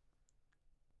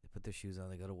 They put their shoes on,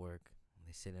 they go to work, and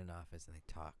they sit in an office and they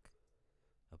talk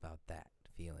about that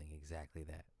feeling, exactly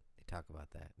that. They talk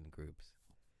about that in groups.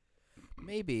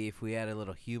 Maybe if we add a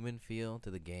little human feel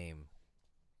to the game,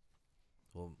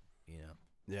 we'll,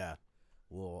 yeah.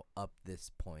 we'll up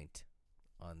this point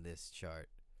on this chart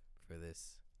for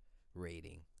this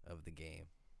rating of the game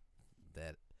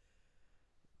that,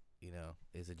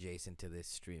 is adjacent to this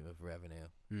stream of revenue,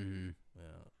 Mm-hmm.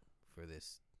 for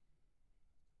this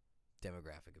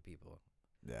demographic of people.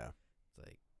 Yeah. It's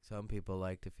like some people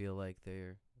like to feel like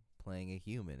they're playing a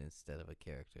human instead of a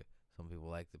character. Some people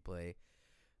like to play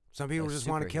Some people a just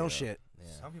want to kill superhero. shit. Yeah.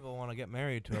 Some people want to get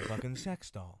married to a fucking sex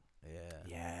doll. Yeah.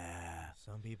 Yeah.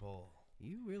 Some people.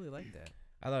 You really like that.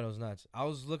 I thought it was nuts. I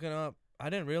was looking up. I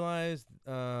didn't realize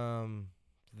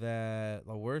that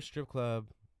the worst strip club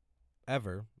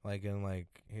ever, like in like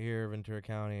here Ventura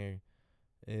County,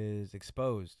 is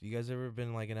Exposed. You guys ever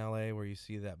been like in LA where you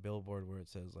see that billboard where it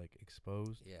says like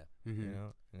Exposed? Yeah. Mm-hmm. You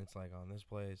know, and it's like on this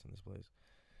place and this place,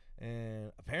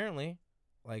 and apparently,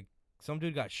 like some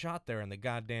dude got shot there in the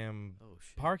goddamn Oh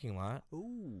shit. parking lot,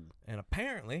 Ooh. and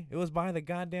apparently it was by the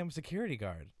goddamn security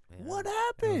guard. Yeah. What It was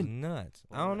happened? nuts.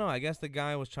 I Well, don't know. I guess the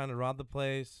guy was trying to rob the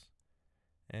place,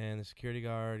 and the security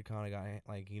guard kind of got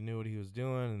like he knew what he was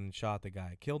doing and shot the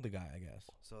guy, killed the guy, I guess.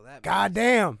 So that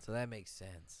Goddamn. So that makes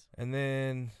sense. And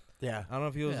then Yeah. I don't know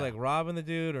if he was Yeah. like robbing the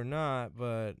dude or not,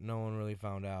 but no one really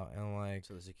found out. And like,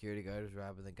 So the security guard was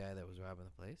robbing the guy that was robbing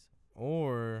the place.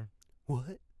 or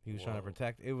What? he was trying to Whoa.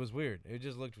 protect. It was weird. It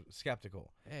just looked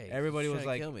skeptical. Hey, Everybody he's was trying to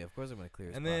like- kill me. Of course I'm gonna clear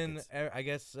his And then pockets. I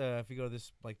guess if you go to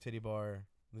this like titty bar,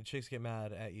 the chicks get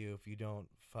mad at you if you don't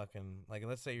fucking like.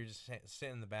 Let's say you're just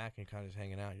sitting in the back and you're kind of just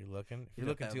hanging out. You're looking. If You you're don't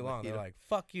looking have too money, long, you they're don't- like,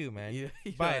 "Fuck you, man." you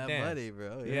buy don't a have dance. money,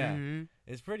 bro. Yeah. Mhm.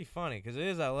 It's pretty funny because it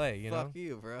is LA. You Fuck know,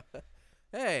 you, bro.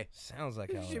 Hey, sounds like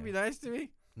you LA. should be nice to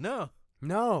me. No,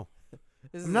 No.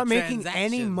 this is I'm a not making any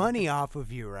transaction. money off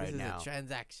of you right This is now. a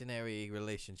transactionary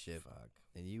relationship, Fuck.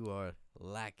 and you are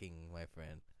lacking, my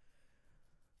friend.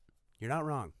 You're not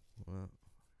wrong. Well,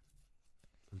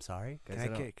 I'm sorry. Guys, Can I I,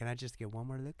 don't- get, can I just get one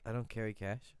more look? I don't carry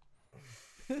cash.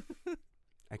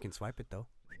 I can swipe it though.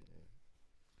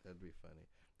 That'd be funny.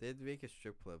 They'd make a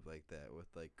strip club like that with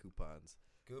like coupons.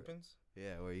 Goopins?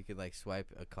 Yeah, where you can like swipe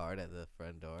a card at the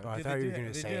front door. Oh, I Dude, thought they you were do- gonna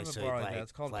they do say have a so bar like, like that.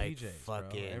 It's called like PJs, bro.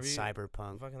 fucking Every-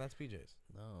 cyberpunk, Fucking that's PJs.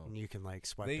 No, and you can like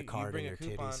swipe They the card you in bring their a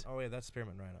coupon. titties. Oh wait, that's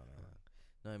spearmint right on.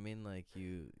 no, I mean like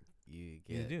you You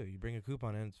get do. You bring a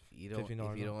coupon in. It's you don't $15 if you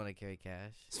off. don't want to carry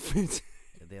cash,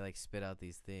 they like spit out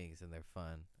these things and they're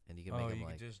fun and you can make Oh, them you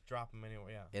like can just drop them anywhere.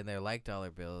 Yeah. and they're like dollar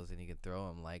bills and you can throw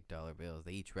them like dollar bills.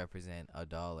 They each represent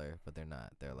 $1, but they're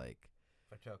not. They're like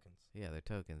For tokens. yeah, they're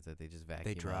tokens that they just vacuum.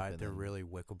 They up dry. and They're then- really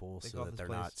wickable, They so call that this they're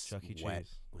place not Chuck E. wet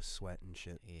Cheese. with sweat and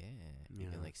shit. Yeah, you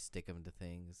Yeah. can like stick them to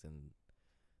things and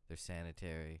they're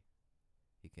sanitary.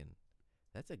 You can.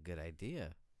 That's a good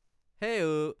idea. Hey,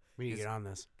 We need to Is- get on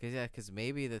this. cause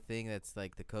maybe the thing that's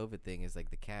like the COVID thing is like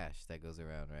the cash that goes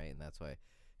around, right? And that's why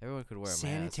everyone could wear a mask.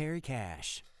 Sanitary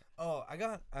cash. Oh, I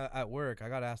got at work. I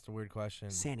got asked a weird question.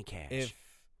 Sandy cash.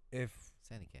 If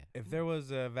Sandy cat. if there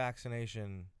was a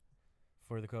vaccination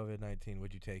for the COVID-19,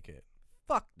 would you take it?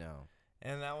 Fuck no.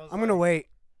 And that was. I'm gonna wait.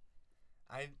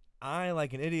 I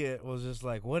like an idiot was just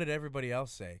like, what did everybody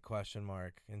else say? Question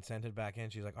mark. And sent it back in.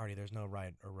 She's like, Artie, there's no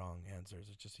right or wrong answers.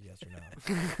 It's just a yes or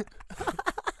no.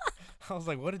 I was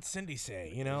like, what did Cindy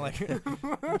say? You know, like. she's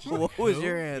What like, was "Who?"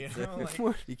 your You answer? know,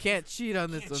 like, You can't cheat on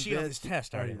this can't one, cheat on bitch. this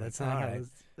test, Artie, Artie. that's Like, not all how right.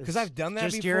 it's- Because I've done that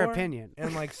just before. your opinion.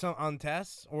 And like some on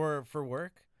tests or for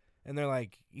work, and they're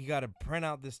like, you got to print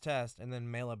out this test and then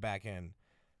mail it back in.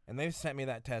 And they've sent me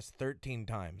that test 13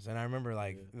 times, and I remember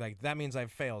like that means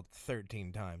I've failed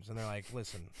 13 times. And they're like,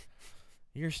 listen,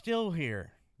 you're still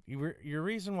here. Your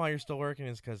reason why you're still working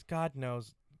is because God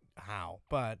knows how,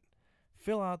 but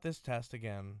fill out this test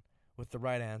again with the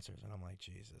right answers. And I'm like,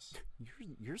 Jesus.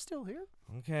 You're still here?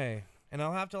 Okay. And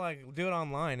I'll have to like do it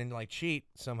online and like cheat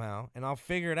somehow, and I'll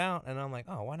figure it out. And I'm like,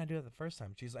 oh, why not do it the first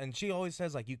time? She always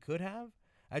says like, you could have.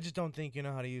 I just don't think you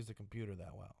know how to use the computer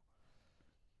that well.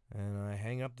 And I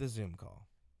hang up the Zoom call.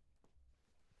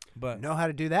 But Know how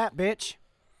to do that, bitch?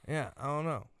 yeah, I don't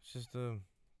know. It's just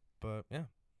but yeah.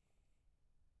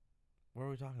 What are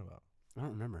we talking about? I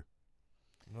don't remember.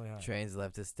 Really high. Trains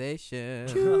left the station.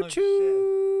 Choo Oh,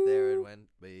 choo. There it went.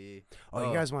 Be. Oh,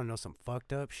 you guys want to know some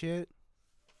fucked up shit?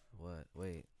 What?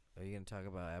 Wait. Are you gonna talk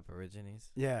about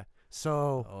Aborigines? Yeah.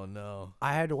 So Oh no.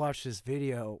 I had to watch this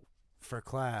video for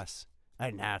class. I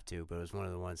didn't have to, but it was one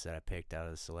of the ones that I picked out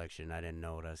of the selection. I didn't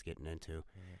know what I was getting into.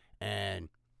 And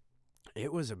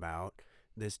it was about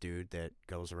this dude that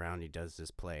goes around. He does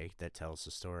this play that tells the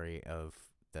story of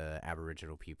the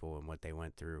Aboriginal people and what they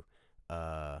went through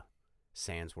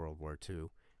sans World War II.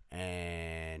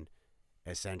 And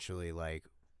essentially, like,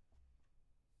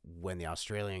 when the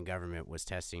Australian government was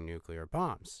testing nuclear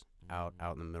bombs out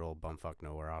in the middle of bumfuck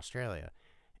nowhere, Australia.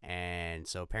 And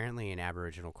so apparently in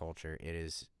Aboriginal culture, it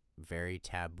is very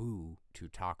taboo to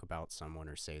talk about someone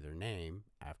or say their name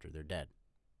after they're dead.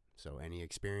 So any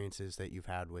experiences that you've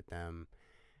had with them,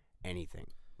 anything.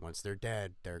 Once they're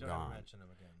dead, they're gone. Mention them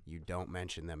again. You don't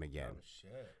mention them again. Oh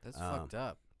shit. That's Um, fucked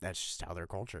up. That's just how their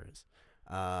culture is.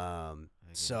 I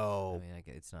guess. So I mean,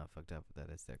 it's not fucked up that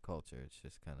it's their culture. It's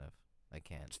just kind of I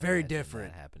can't. It's very imagine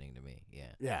different. That happening to me.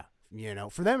 Yeah. yeah, you know,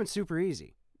 for them it's super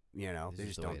easy. You know, It's they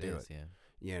just the way don't do is, it.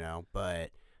 Yeah. You know, but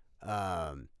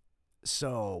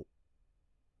so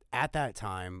at that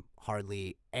time,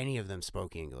 hardly any of them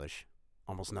spoke English.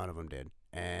 Almost none of them did,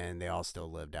 and they all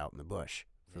still lived out in the bush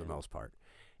for the Yeah. most part.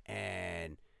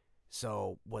 And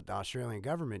so what the Australian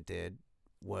government did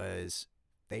was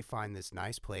they find this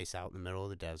nice place out in the middle of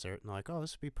the desert, and they're like, oh,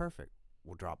 this would be perfect.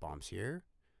 We'll drop bombs here.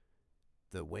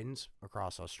 The winds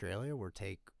across Australia will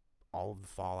take all of the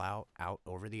fallout out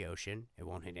over the ocean. It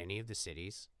won't hit any of the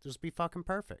cities. Just be fucking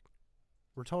perfect.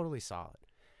 We're totally solid.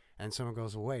 And someone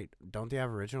goes, well, wait, don't the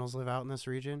Aboriginals live out in this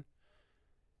region?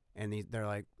 And they're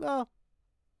like, well,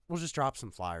 we'll just drop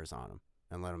some flyers on them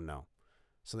and let them know.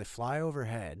 So they fly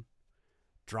overhead,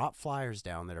 drop flyers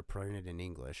down that are printed in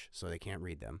English so they can't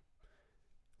read them,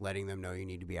 letting them know you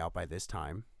need to be out by this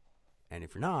time. And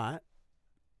if you're not,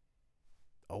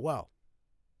 oh well,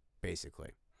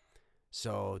 basically.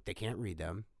 So they can't read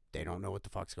them. They don't know what the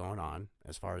fuck's going on.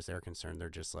 As far as they're concerned, they're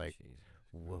just like, Jesus.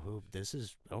 woohoo, this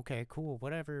is okay, cool,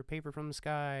 whatever, paper from the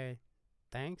sky,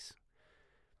 thanks.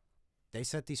 They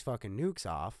set these fucking nukes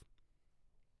off.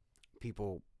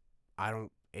 People,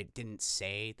 it didn't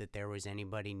say that there was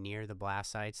anybody near the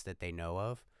blast sites that they know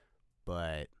of,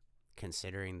 but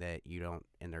considering that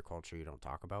in their culture, you don't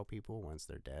talk about people once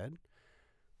they're dead,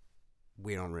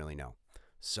 we don't really know.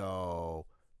 So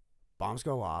bombs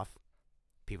go off,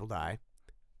 people die,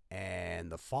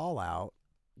 and the fallout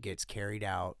gets carried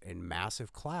out in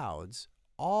massive clouds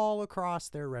all across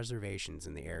their reservations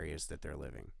in the areas that they're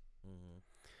living. Mm-hmm.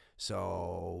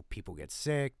 So people get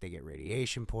sick, they get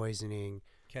radiation poisoning.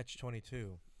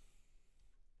 Catch-22.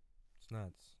 It's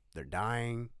nuts. They're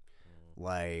dying. Mm.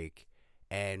 Like,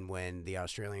 and when the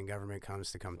Australian government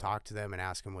comes to come talk to them and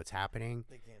ask them what's happening,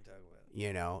 They can't talk about it.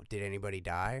 you know, did anybody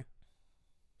die?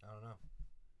 I don't know.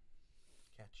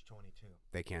 Catch-22.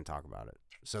 They can't talk about it.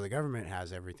 So the government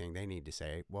has everything they need to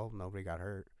say. Well, nobody got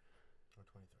hurt, Or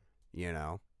 23. you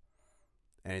know?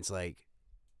 And it's like,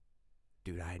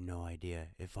 dude, I had no idea.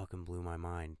 It fucking blew my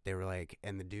mind. They were like,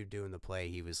 and the dude doing the play,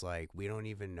 he was like, we don't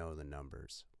even know the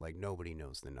numbers. Like, nobody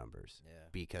knows the numbers Yeah.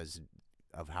 because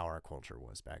of how our culture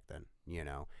was back then, you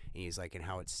know? And he's like, and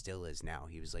how it still is now.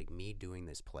 He was like, me doing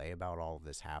this play about all of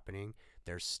this happening,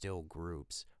 there's still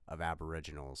groups of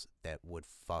Aboriginals that would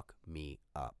fuck me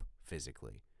up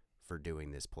physically for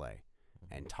doing this play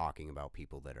and talking about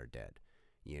people that are dead,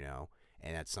 you know?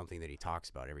 And that's something that he talks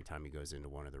about every time he goes into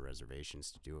one of the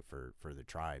reservations to do it for the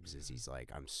tribes is he's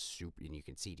like, I'm super, and you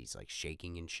can see it, he's like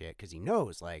shaking and shit because he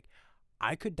knows, like,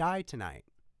 I could die tonight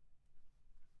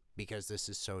because this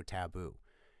is so taboo,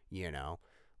 you know?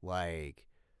 Like,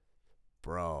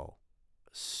 bro,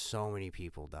 so many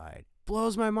people died.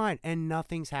 Blows my mind. And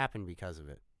nothing's happened because of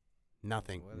it.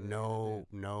 Nothing. What are they gonna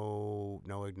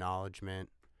No acknowledgement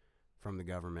from the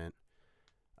government.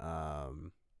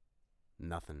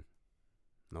 Nothing.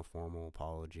 No formal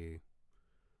apology.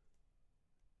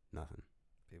 Nothing.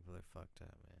 People are fucked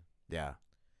up, man. Yeah.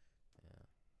 Yeah.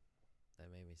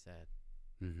 That made me sad.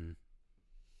 Mm-hmm.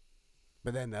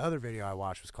 But then the other video I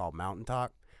watched was called Mountain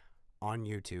Talk on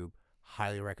YouTube.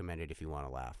 Highly recommended if you want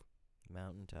to laugh.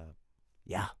 Mountaintop.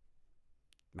 Yeah.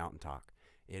 Mountain Talk.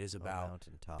 It is about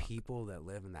Mountaintop. people that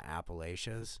live in the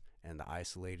Appalachias and the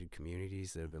isolated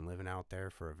communities that have been living out there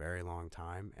for a very long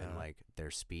time, and like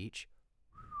their speech.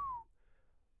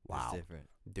 Wow. It's different.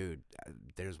 Dude,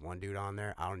 there's one dude on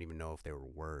there, I don't even know if they were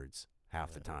words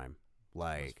half the time. What's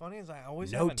Like, funny is I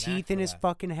always no have a knack teeth for in his that.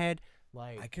 fucking head.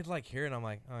 Like, I could like hear it and I'm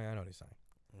like, oh yeah, I know what he's saying.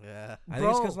 Yeah. I think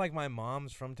it's Bro. because like my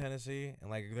mom's from Tennessee and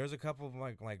like there's a couple of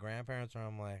like grandparents where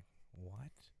I'm like,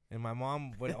 what? And my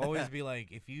mom would always be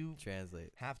like, if you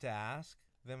Translate. have to ask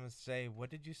them and say, what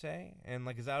did you say? And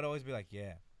like, cause I would always be like,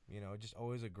 yeah, you know, just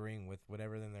always agreeing with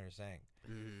whatever then they're saying.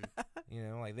 You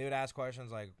know, like they would ask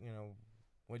questions like, you know,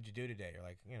 what'd you do today? Or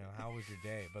like, you know, how was your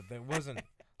day? But there wasn't.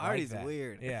 Artie's like that.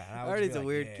 weird. Yeah. and I would just Artie's be a like,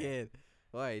 weird yeah. kid.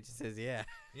 Why? He just says yeah.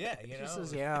 Yeah, you know, Just says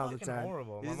it's yeah all the fucking time.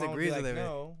 horrible. He My just mom would be agrees with like, him.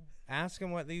 no, ask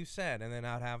him what you said, and then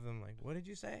I'd have them like, what did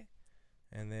you say?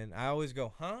 And then I always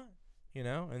go, huh? You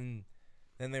know, and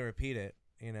then they repeat it,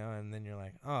 you know, and then you're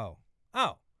like, oh,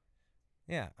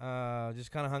 yeah,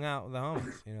 just kind of hung out with the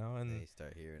homies, you know, They and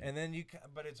start hearing. and then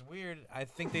but it's weird. I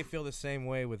think they feel the same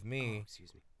way with Oh, me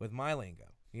excuse me. with my lingo,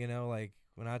 you know, like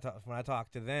when I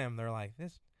talk to them, they're like,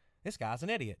 this guy's an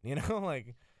idiot, you know,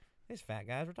 like this fat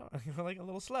guy's retarded, you know, like a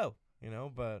little slow, you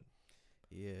know, but.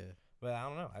 yeah. But I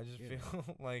don't know. I just Yeah. feel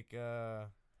like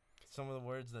some of the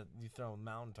words that you throw in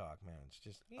Mountain Talk, man, it's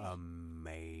just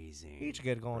Amazing. each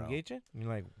get going, bro. get you. You're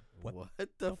like, What, what?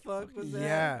 the fuck was that?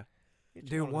 Yeah. Get you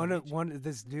Dude, going, get you.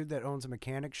 this dude that owns a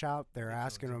mechanic shop, they're That's what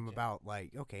asking I'm him saying. about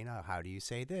like, okay, now how do you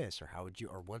say this, or how would you,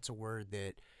 or what's a word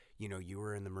that, you know, you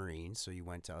were in the Marines, so you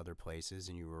went to other places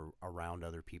and you were around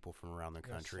other people from around the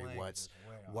Their country. slang What's is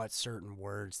way off. what certain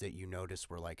words that you noticed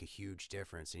were like a huge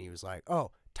difference? And he was like,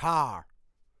 oh, tar,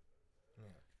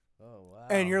 Oh wow.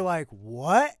 and you're like,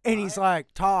 what? And he's Tar? like,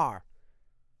 tar.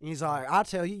 And he's like, I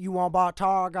tell you, you want to buy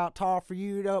tar? I got tar for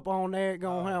you up on there,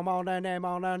 going Oh. ham all down there,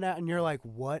 all down there. And you're like,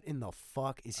 what in the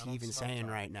fuck is I he don't even smell saying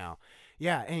tar. right now?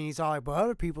 Yeah, and he's all like, but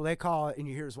other people, they call it, and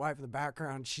you hear his wife in the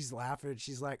background, she's laughing,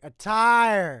 she's like, a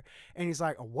tire. And he's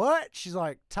like, a what? She's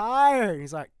like, tire. And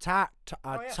he's like, Oh,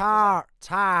 yeah. tire.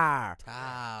 Tow.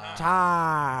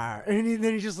 Tire. And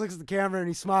then he just looks at the camera and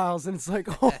he smiles, and it's like,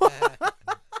 oh.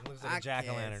 Looks I like a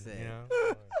jack-o'-lantern, can't say you it.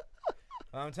 know.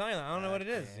 I'm telling you, I don't know I what it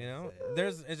is. can't You know,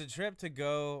 say it's a trip to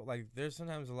go. Like, there's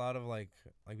sometimes a lot of like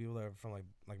people that are from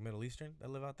like Middle Eastern that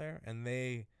live out there, and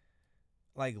they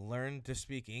like learn to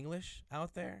speak English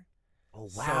out there. Oh,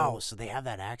 wow. So- So they have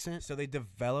that accent? So they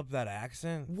develop that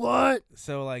accent. What?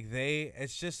 So like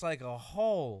it's just like a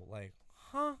whole like,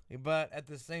 huh? But at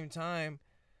the same time,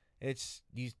 it's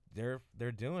they're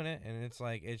doing it, and it's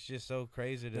like it's just so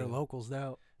crazy to. They're locals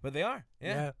now. But they are, yeah.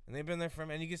 Yeah. And they've been there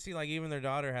and you can see like even their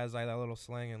daughter has like that little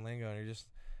slang and lingo, and you're just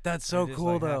That's they're so just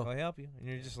cool, like, though. I'll help you, and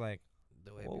you're just like,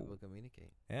 The way Whoa. people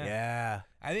communicate. yeah. Yeah.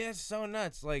 I think that's so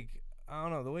nuts. Like I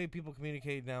don't know the way people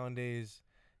communicate nowadays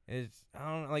is I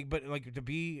don't know, like but like to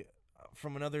be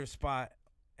from another spot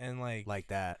and like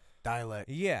That. Dialect.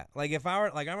 yeah, like if I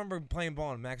were like I remember playing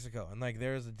ball in Mexico and like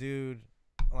there's a dude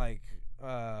like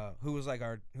who was like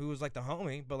the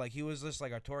homie, but like he was just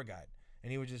like our tour guide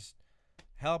and he would just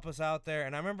help us out there.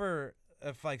 And I remember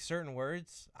if like certain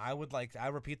words, I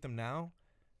repeat them now.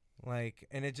 Like,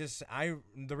 and it just,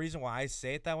 the reason why I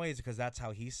say it that way is because that's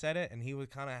how he said it. And he would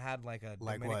kind of had like a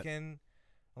Like Dominican,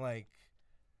 like,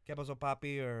 ¿Qué pasó,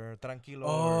 papi? Or tranquilo.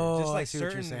 Oh, or just like I see what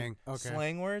you're certain saying. Okay.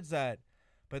 slang words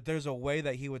but there's a way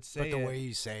that he would say But the it. way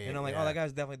you say it, And I'm like, yeah. oh, that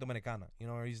guy's definitely Dominicana,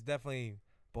 or he's definitely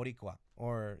Boricua,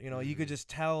 or you could just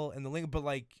tell in the lingo. But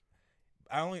like,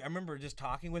 I remember just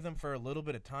talking with him for a little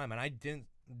bit of time, and I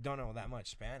don't know that much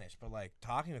Spanish, but like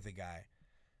talking with the guy,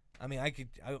 I mean,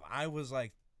 I was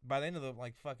like, by the end of the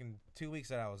like fucking 2 weeks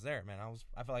that I was there, man,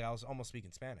 I felt like I was almost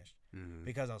speaking Spanish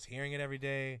because I was hearing it every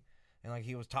day, and like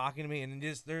he was talking to me, and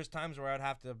just there's times where I'd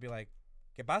have to be like,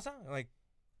 ¿Qué pasa? Like,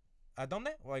 ¿A dónde?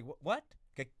 Like, what? What?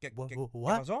 ¿Qué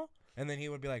pasó? And then he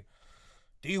would be like,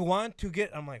 do you want to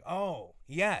get? I'm like, oh,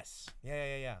 yes.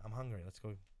 Yeah. I'm hungry. Let's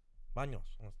go. Baños.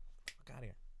 Fuck out of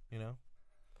here.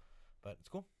 But it's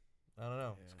cool. I don't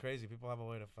know. Yeah. It's crazy. People have a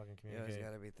way to fucking You communicate. always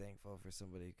gotta be thankful for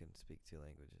somebody who can speak 2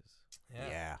 languages.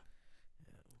 Yeah.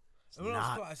 It's You know what's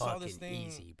not cool? I saw this fucking thing-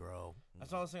 easy, bro. I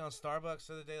saw this thing on Starbucks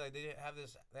the other day. Like they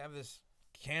have this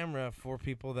camera for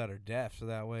people that are deaf, so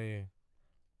that way,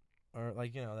 or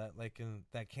like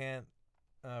that can't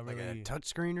Like really. a touch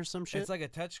screen or some shit? It's like a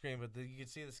touch screen, but you can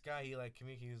see this guy. He like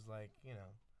communicates like he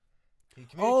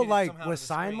Oh, communicated like somehow to with the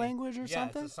sign screen. language or Yeah,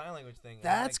 something? it's a sign language thing. And,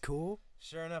 That's like, cool.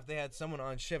 sure enough, they had someone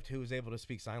on shift who was able to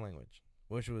speak sign language,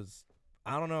 which was,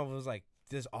 I don't know if it was like,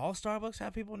 does all Starbucks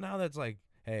have people now that's like,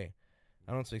 hey,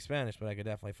 I don't speak Spanish, but I could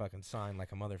definitely fucking sign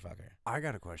like a motherfucker. I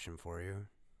got a question for you.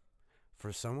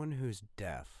 For someone who's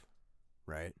deaf,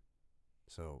 right?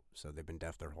 So they've been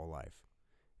deaf their whole life,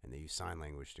 and they use sign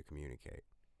language to communicate.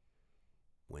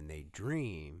 When they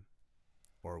dream,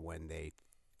 or when they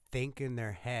think in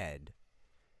their head,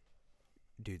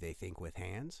 do they think with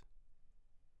hands?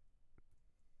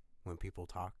 When people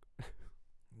talk?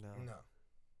 No.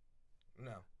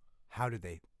 No. How do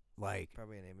they, like,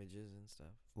 Probably in images and stuff.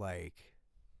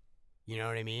 you know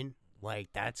what I mean? Like,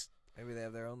 that's, Maybe they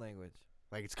have their own language.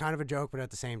 like, it's kind of a joke, but at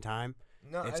the same time,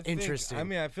 No, It's I think, interesting. I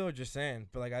mean, I feel what you're saying,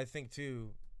 but like I think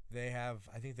too, I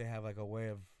think they have like a way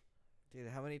of. Dude,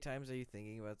 how many times are you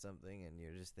thinking about something and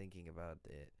you're just thinking about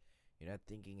it? You're not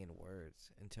thinking in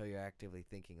words until you're actively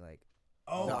thinking like,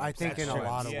 Oh, No, I think that's in a true.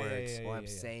 lot of Yeah, words. Yeah, well, I'm yeah.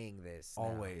 saying this now."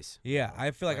 always. Yeah,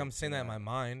 I feel like Like, I'm saying that in yeah. my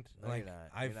mind. No, like you're not.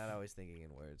 I've You're not always thinking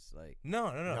in words. Like,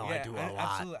 No, No, I yeah, do a lot.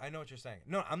 Absolutely, I know what you're saying.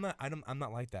 No, I'm not. I'm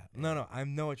not like that. No, I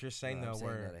know what you're saying No, I'm though. saying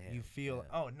Where that I you am. feel.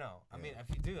 Yeah. Oh no, I mean, Yeah.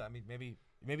 if you do, I mean, maybe.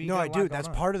 You No, got a I lot do. going That's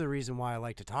on. part of the reason why I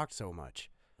like to talk so much.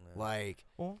 Like,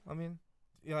 Well, I mean,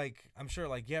 like I'm sure,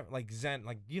 like like Zen,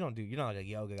 like you're not like a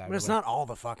yoga guy. but it's like, not all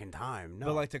the fucking time. No.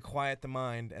 But like to quiet the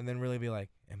mind and then really be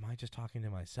like, am I just talking to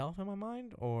myself in my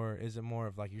mind, or is it more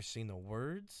of like you're seeing the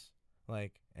words?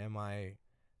 Like, am I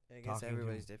I guess talking to-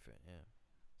 everybody's different. Yeah.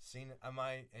 seeing? Am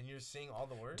I? And you're seeing all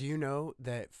the words? do you know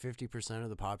that 50% of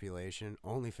the population,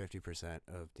 only 50%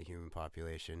 of the human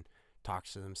population,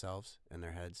 talks to themselves in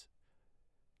their heads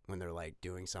when they're like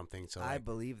doing something? So I like,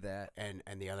 believe that. and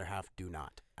the other half do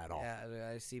not at all. Yeah,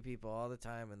 I see people all the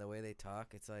time, and the way they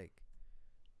talk, it's like,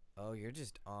 oh, you're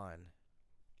just on.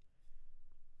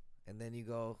 And then you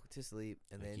go to sleep,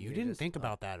 and Like, then you you're didn't just think on.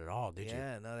 about that at all, did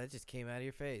Yeah, no, that just came out of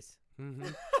your face. you?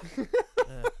 Mm-hmm.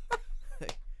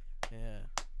 Yeah.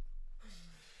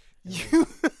 You.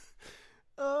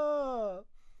 Oh.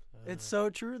 It's so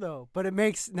true though. But it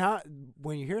makes now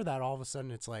when you hear that, all of a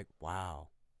sudden it's like, wow,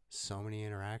 so many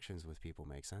interactions with people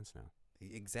make sense now.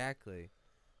 Exactly.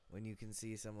 When you can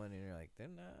see someone and you're like, they're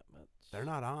not much. They're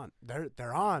not on.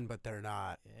 They're on, but they're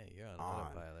not. Yeah, you're on on.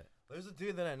 autopilot. There's a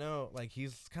dude that I know, like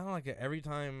he's kind of like every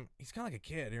time he's kind of like a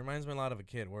kid. He reminds me a lot of a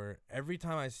kid. Where every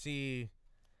time I see,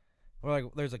 or like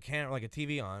there's a camera, like a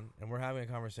TV on, and we're having a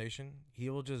conversation, he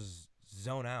will just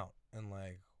zone out and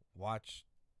like watch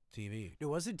TV. Dude,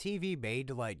 wasn't TV made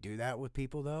to like do that with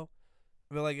people though?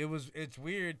 But like it's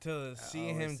weird to see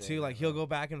always him say too. that, Like he'll though. go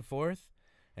back and forth,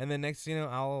 and then next thing you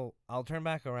know, I'll turn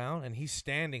back around and he's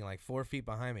standing like 4 feet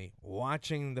behind me,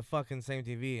 watching the fucking same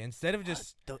TV instead of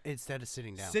just Instead of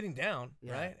sitting down. sitting down,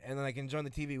 Yeah. right? And then like enjoying the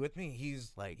TV with me.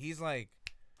 He's Like- like,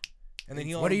 and then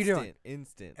he'll. What are you doing?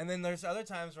 Instant. And then there's other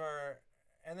times where,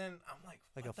 and then I'm like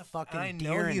Like what a the fucking and I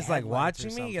deer know in he's like headlights or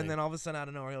watching me, something. and then all of a sudden out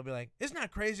of nowhere he'll be like, "Isn't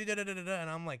that crazy?" Da, da, da, da, da. And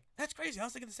I'm like, "That's crazy. I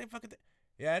was thinking the same fucking thing."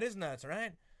 Yeah, it is nuts,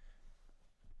 right?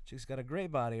 She's got a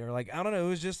great body, or like I don't know. It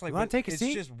was just like You wanna but take a it's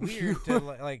seat? just weird to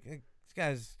like this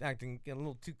guy's acting a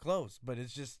little too close, but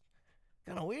it's just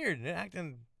kind of weird and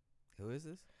acting. Who is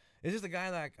this? It's just a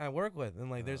guy that I work with, and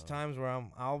like there's Oh. times where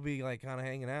I'll be like kind of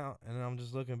hanging out, and then I'm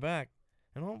just looking back,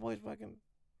 and homeboy's fucking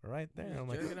right there. He's I'm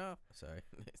like, jerking off. Sorry.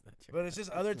 It's not jerking but it's just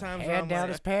other times where Hand I'm down like,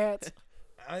 his pants.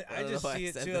 I don't just know why I see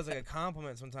it said too as like that. a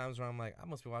compliment sometimes where I'm like, I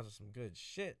must be watching some good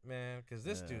shit, man, because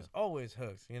this Yeah. dude's always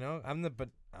hooked, you know? But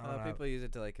I don't know. People use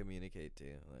it to like communicate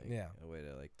too, like Yeah. a way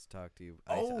to like to talk to you.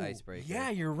 Oh, Icebreaker. yeah,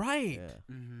 you're right.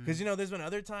 Yeah. Because you know, there's been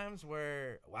other times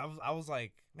where I was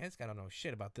like, man, this guy don't know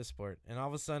shit about this sport, and all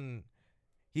of a sudden,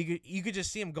 you could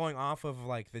just see him going off of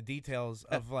like the details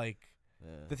of like Yeah.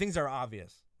 the things that are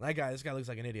obvious. This guy looks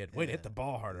like an idiot. Wait, Yeah. hit the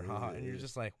ball harder, haha. And you're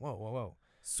just like, whoa.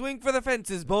 Swing for the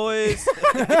fences, boys.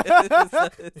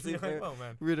 It's You're super like, whoa,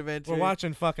 man. rudimentary. We're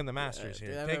watching fucking the Masters dude,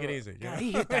 here. I Take it remember- easy. God,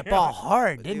 he hit that ball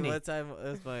hard, Dude, didn't he? one time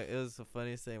it was the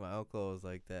funniest thing. My uncle was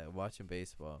like that watching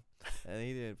baseball, and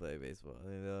he didn't play baseball.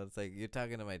 You know, it's like you're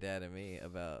talking to my dad and me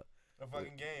about A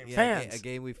fucking game. Fans. a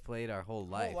game we've played our whole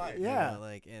life. life. you Yeah. know,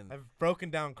 like and I've broken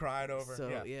down, cried over.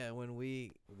 so yeah. when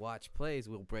we watch plays,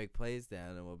 we'll break plays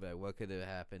down and we'll be like, what could have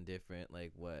happened different?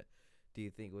 Like, what do you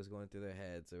think was going through their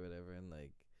heads or whatever? And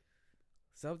like,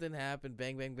 something happened,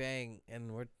 bang, bang, bang,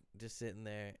 and we're just sitting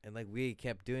there, and like we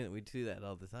kept doing it. We do that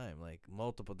all the time, like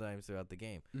multiple times throughout the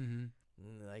game. Mm-hmm.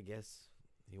 And I guess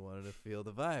he wanted to feel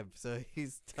the vibe, so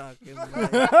he's talking.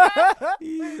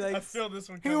 He's I like, feel this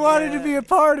one He coming. wanted to be a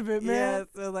part of it, man.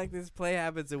 yeah, so like this play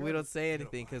happens and we don't say Get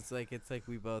anything because like it's like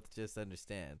we both just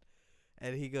understand.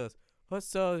 And he goes, "What's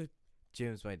so?"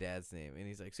 Jim's my dad's name, and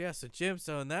he's like, "Yeah, so Jim,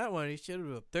 so in that one, he should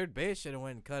have third base should have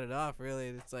went and cut it off, really."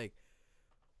 And it's like,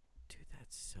 dude,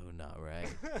 that's so not right.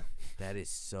 That is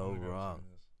so wrong.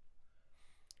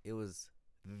 It was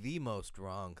the most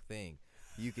wrong thing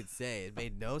you could say. It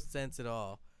made no sense at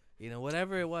all. You know,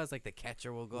 whatever it was, like the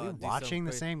catcher will go out We and do watching some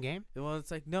the cra- same game? Well, it's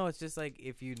like no, it's just like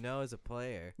if you know as a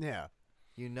player, Yeah.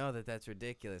 you know that that's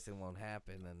ridiculous and won't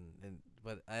happen. And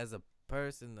but as a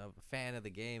person, a fan of the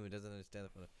game who doesn't understand the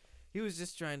fun, he was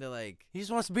just trying to like. He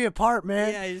just wants to be a part,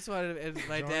 man. Yeah, he just wanted. And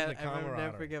my Join dad, the I remember never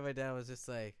camaraderie. forget. My dad was just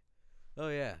like, "Oh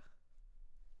yeah,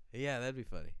 yeah, that'd be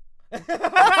funny."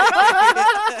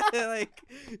 Like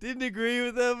didn't agree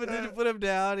with him, but didn't put him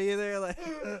down either.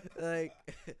 Like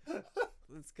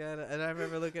it's kind of. And I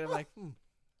remember looking at him like,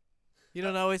 you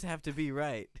don't always have to be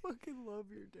right, Fucking love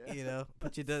your dad. you know.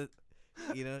 But you do,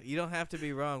 you know, you don't have to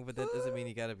be wrong, but that doesn't mean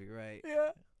you gotta be right. Yeah.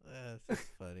 It's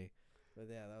just funny. But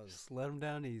yeah, that was Just let him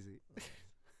down easy.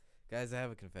 guys. I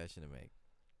have a confession to make.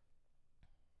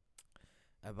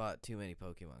 I bought too many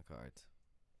Pokemon cards.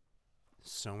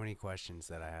 So many questions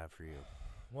that I have for you.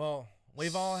 Well,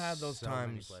 we've all had those So many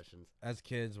times questions. as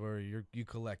kids where you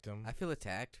collect them. I feel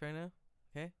attacked right now.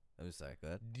 Okay, I'm just sorry. Go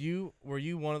ahead.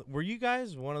 Were you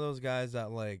guys one of those guys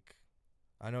that like?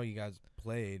 I know you guys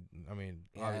played. I mean,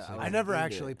 Yeah, obviously. I was never into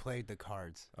actually it. played the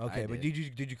cards. Okay, I but did.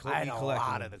 did you I had you a collect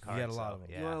lot them? of the You had a cards, lot though. of them.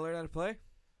 Yeah. You want to learn how to play?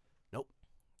 Nope.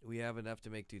 We have enough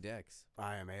to make 2 decks.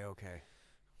 I am A-okay.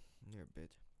 You're a bitch.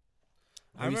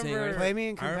 I What were you saying, remember Art? Play me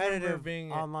in I remember competitive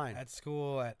being online. at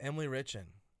school at Emily Richin.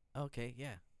 Okay,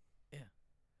 yeah.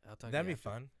 I'll talk. That'd to you be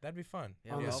fun. That'd be fun.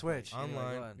 Yeah, On we the all play. Switch. Yeah, go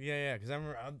Online. on. Yeah. Because I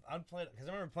remember I'd play it. Because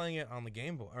I remember playing it on the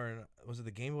Game Boy, or was it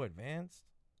the Game Boy Advance?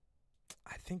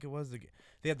 I think it was They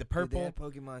had the Dude, purple. they had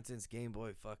Pokemon since Game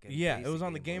Boy fucking. Yeah, it was basic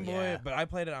on the Game Boy, Yeah. but I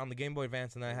played it on the Game Boy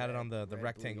Advance, and I had it on the Red,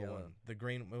 rectangle blue, one, yellow. the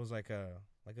green. It was like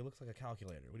it looks like a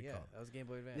calculator. What do you Yeah, call it? that was Game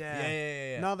Boy Advance. Yeah.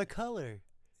 Yeah. No, the color.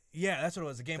 Yeah, that's what it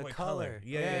was. The Game The Boy color.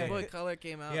 Yeah, Yeah, yeah, Game Boy yeah. Color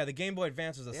came out. Yeah, the Game Boy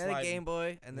Advance was a They had slide. a Game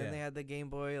Boy, and then Yeah. they had the Game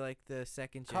Boy like the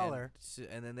second gen, Color.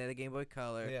 and then they had a Game Boy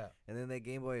Color, Yeah. and then the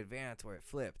Game Boy Advance where it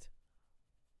flipped,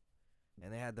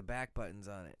 and they had the back buttons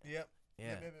on it. Yep. Yeah,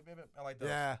 Yep. I like those.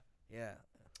 Yeah. yeah.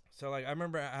 So like I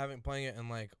remember having playing it in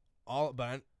like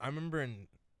but I remember in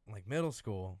like middle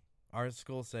school, our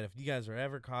school said if you guys are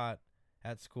ever caught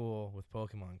at school with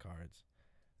Pokemon cards,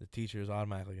 the teacher is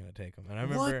automatically gonna take them. And I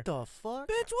remember What the fuck?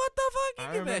 Bitch, what the fuck?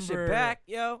 I You give that shit remember- back,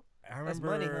 yo. I That's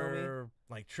remember money,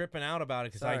 like tripping out about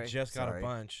it because I Sorry, just got sorry. a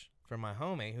bunch from my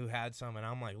homie who had some, and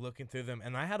I'm like looking through them,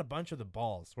 and I had a bunch of the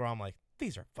balls where I'm like,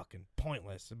 these are fucking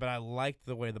pointless, but I liked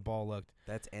the way the ball looked.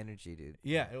 That's energy, dude.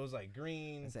 Yeah, it was like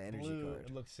green, That's an energy blue. card.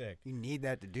 It looked sick. You need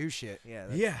that to do shit. Yeah.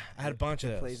 Yeah, I had a bunch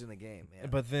of it those. plays in the game. Yeah.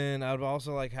 But then I would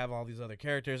also like have all these other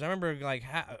characters. I remember like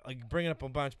like bringing up a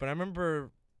bunch, but I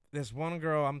remember this one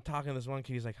girl. I'm talking to this one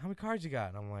kid. He's like, "How many cards you got?"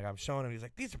 And I'm like, "I'm showing him." He's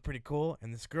like, "These are pretty cool."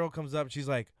 And this girl comes up. She's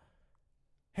like,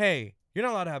 "Hey, you're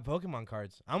not allowed to have Pokemon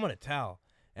cards. I'm gonna tell."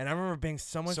 And I remember being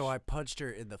so much. So I punched her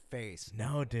in the face.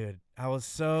 No, dude, I was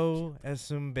so as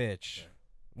some bitch.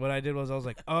 What I did was I was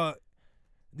like,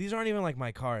 these aren't even like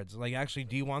my cards. Like, actually,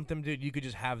 do you want them, dude? You could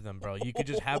just have them, bro. You could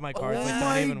just have my cards. Like,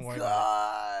 don't even worry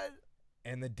about it.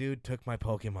 And the dude took my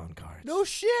Pokemon cards. No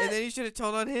shit. and then you should have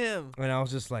told on him. And I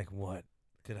was just like, what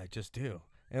did I just do?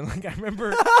 And like I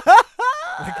remember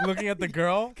like looking at the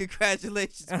girl,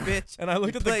 Congratulations, bitch. and I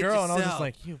looked You at the played girl, and I was just yourself.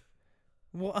 like, you,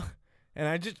 what?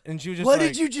 And she was just What like,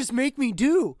 did you just make me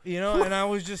do? You know, and I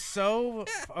was just so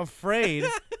afraid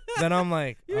that I'm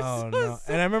like, You're oh so no.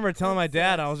 sad. And I remember telling my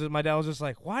dad, Sucks. my dad was just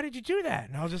like, why did you do that?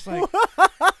 And I was just like,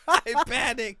 I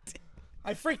panicked.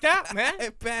 I freaked out, man. I I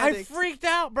panicked. freaked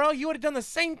out, bro. You would have done the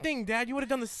same thing, Dad. You would have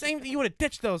done the same thing. You would have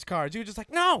ditched those cards. You were just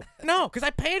like, no, because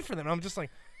I paid for them. I'm just like,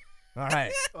 all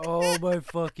right, Oh my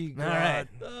fucking all god! right.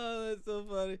 Oh, that's so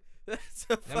funny. That's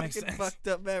a That makes fucking sense. fucked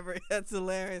up memory. That's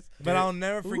hilarious. But I'll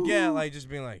never forget, Ooh. like, just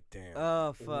being like, damn.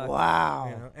 Oh fuck. Wow!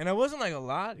 You know? And it wasn't like a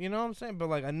lot, you know what I'm saying? But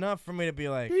like enough for me to be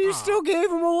like, You "Aw, still gave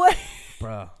him away.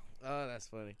 bro. Oh, that's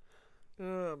funny.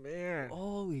 Oh man.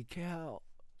 Holy cow!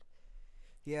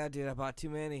 Yeah, dude, I bought too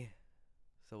many.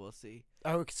 So we'll see.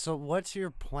 Okay, so what's your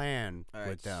plan All right,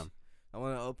 with them? I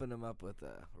want to open them up with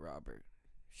Robert.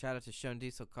 Shout out to Sean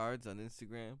Diesel Cards on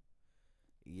Instagram.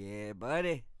 Yeah,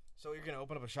 buddy. So you're gonna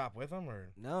open up a shop with them, or?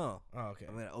 No, Oh, okay.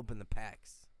 I'm gonna open the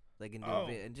packs. Like and do Oh.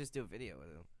 and just do a video with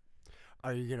them.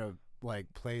 Are you gonna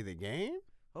like play the game?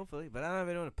 Hopefully, but I don't have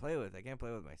anyone to play with. I can't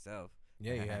play with myself.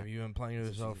 Yeah, you have. You've been playing with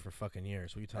That's what yourself she- for fucking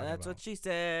years. What are you talking That's about? what she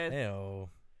said. Heyo.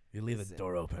 You leave the Listen.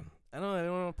 door open. I don't know.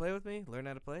 Anyone want to play with me? Learn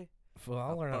how to play? Well, I'll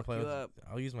I'll learn how to fuck play you with. up.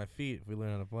 I'll use my feet if we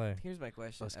learn how to play. Here's my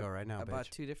question. Let's go right now, I bought bitch.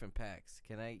 2 different packs.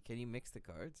 Can you mix the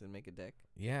cards and make a deck?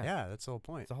 Yeah. Yeah, that's the whole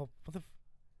point. It's the whole. What the?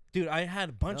 Dude, I had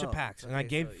a bunch of No, packs, it's and I okay,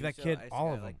 gave so that you kid I just all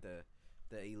got, of them. like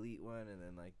the elite one, and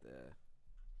then like the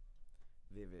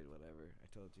vivid whatever. I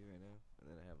told you right now, and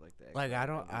then I have like the Like extra I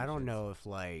don't evolutions. know if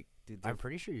like Dude, I'm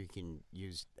pretty sure you can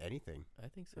use anything. I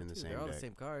think so in the too. same They're all deck. the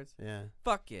same cards. Yeah,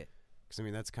 Fuck it. because I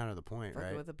mean that's kind of the point, Fuck it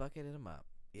right? with a bucket and a mop.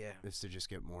 Yeah. Is to just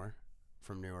get more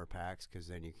from newer packs, because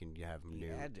then you can have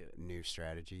You had to. new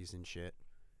strategies and shit.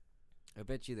 I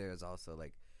bet you there's also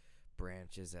like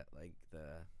branches at like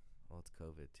the. Well, it's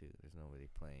COVID too. There's nobody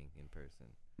playing in person.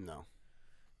 No,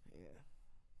 Yeah.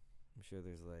 I'm sure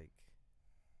there's like.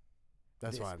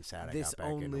 that's This- why I'm sad I this got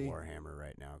back into only- Warhammer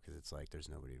right now, because it's like there's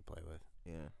nobody to play with.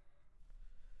 Yeah.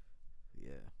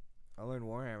 Yeah. I'll learn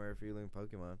Warhammer if you learn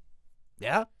Pokemon.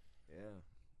 Yeah, Yeah.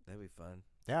 That'd be fun.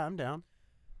 yeah, I'm down.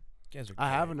 You guys are. I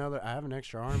have gay. I have an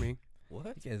extra army.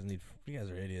 What? You guys need. You guys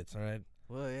are idiots. All right.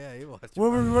 Well, yeah, you watch.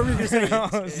 What were you gonna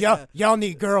say? Yeah. Y'all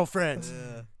need girlfriends.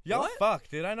 Y'all What? fuck,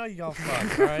 dude. I know y'all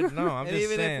fuck. All right. No, I'm and just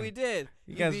even saying. if we did,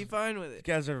 You you'd guys- be fine with You it.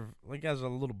 guys are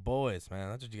little boys,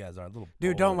 man. That's what you guys are, little.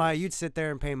 Dude, don't lie. boys. You'd sit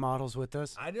there and paint models with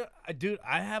us. Dude,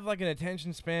 I have like an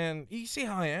attention span. You see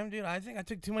how I am, dude? I think I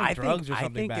took too many drugs or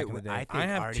something back in the day. I think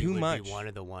have Artie too would much. be one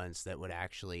of the ones that would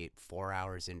actually 4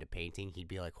 hours into painting, he'd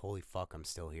be like, "Holy fuck, I'm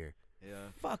still here." Yeah.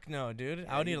 Fuck no, dude. Yeah,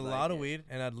 I would need you'd a like lot of it. weed,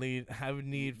 and I would need Did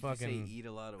you say fucking. eat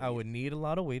a lot of I weed? would need a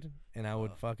lot of weed, and I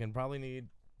would Oh. fucking probably need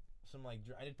some like.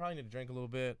 I'd probably need to drink a little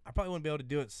bit. I probably wouldn't be able to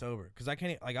do it sober, cause I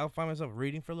can't. Like, I'll find myself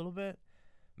reading for a little bit.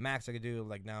 Max, I could do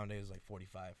like nowadays like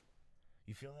 45.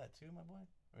 You feel that too, my boy?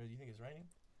 Or do you think it's raining?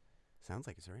 Sounds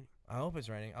like it's raining. I hope it's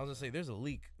raining. I was gonna say there's a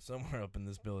leak somewhere up in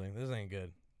this building. This ain't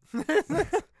good.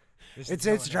 This is It's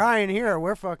going dry in here.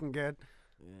 We're fucking good.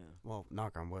 Yeah. Well,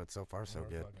 knock on wood. So far, down. so We're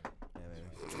good. fucking- Yeah,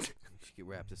 maybe. We should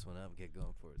wrap this one up and get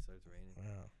going before it starts raining.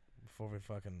 Yeah. Before we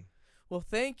fucking. Well,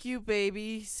 thank you,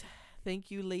 babies. Thank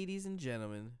you, ladies and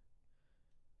gentlemen.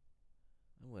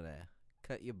 I'm gonna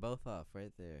cut you both off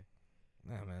right there.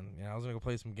 Nah, man. Yeah, I was gonna go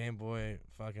play some Game Boy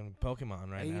fucking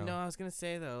Pokemon right Hey, now. you know, I was gonna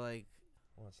say though, like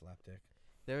What slapdick?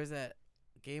 there was that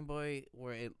Game Boy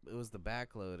where it was the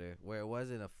backloader where it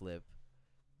wasn't a flip,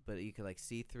 but you could like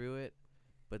see through it,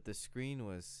 but the screen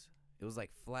was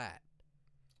like flat.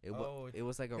 It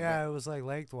was like a Yeah, it was like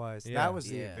lengthwise. Yeah. That was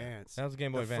the Yeah. advance. That was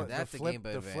Game Boy The fli- Advance. That's the a flip, Game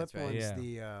Boy the Advance, flip right? one's Yeah.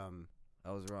 the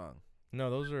I was wrong. No,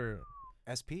 those are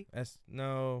SP.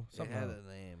 no It something. had else. a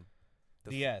name. The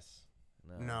DS.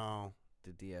 No,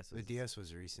 The DS was the DS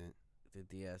was recent. The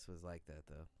DS was like that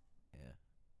though. Yeah.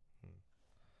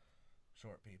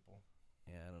 Short people.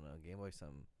 Yeah, I don't know. Game Boy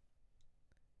something.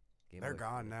 Game They're Boy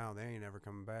gone Flip. now. They ain't ever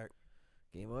coming back.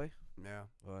 Game Boy? Yeah,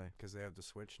 Why? because they have the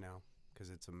Switch now. Because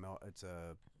it's a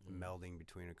melding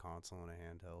between a console and a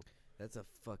handheld. That's a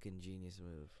fucking genius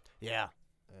move. Yeah.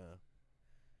 Yeah.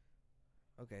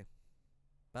 Okay.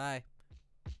 Bye.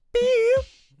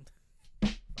 My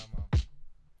mom.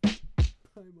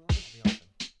 Bye, Mom.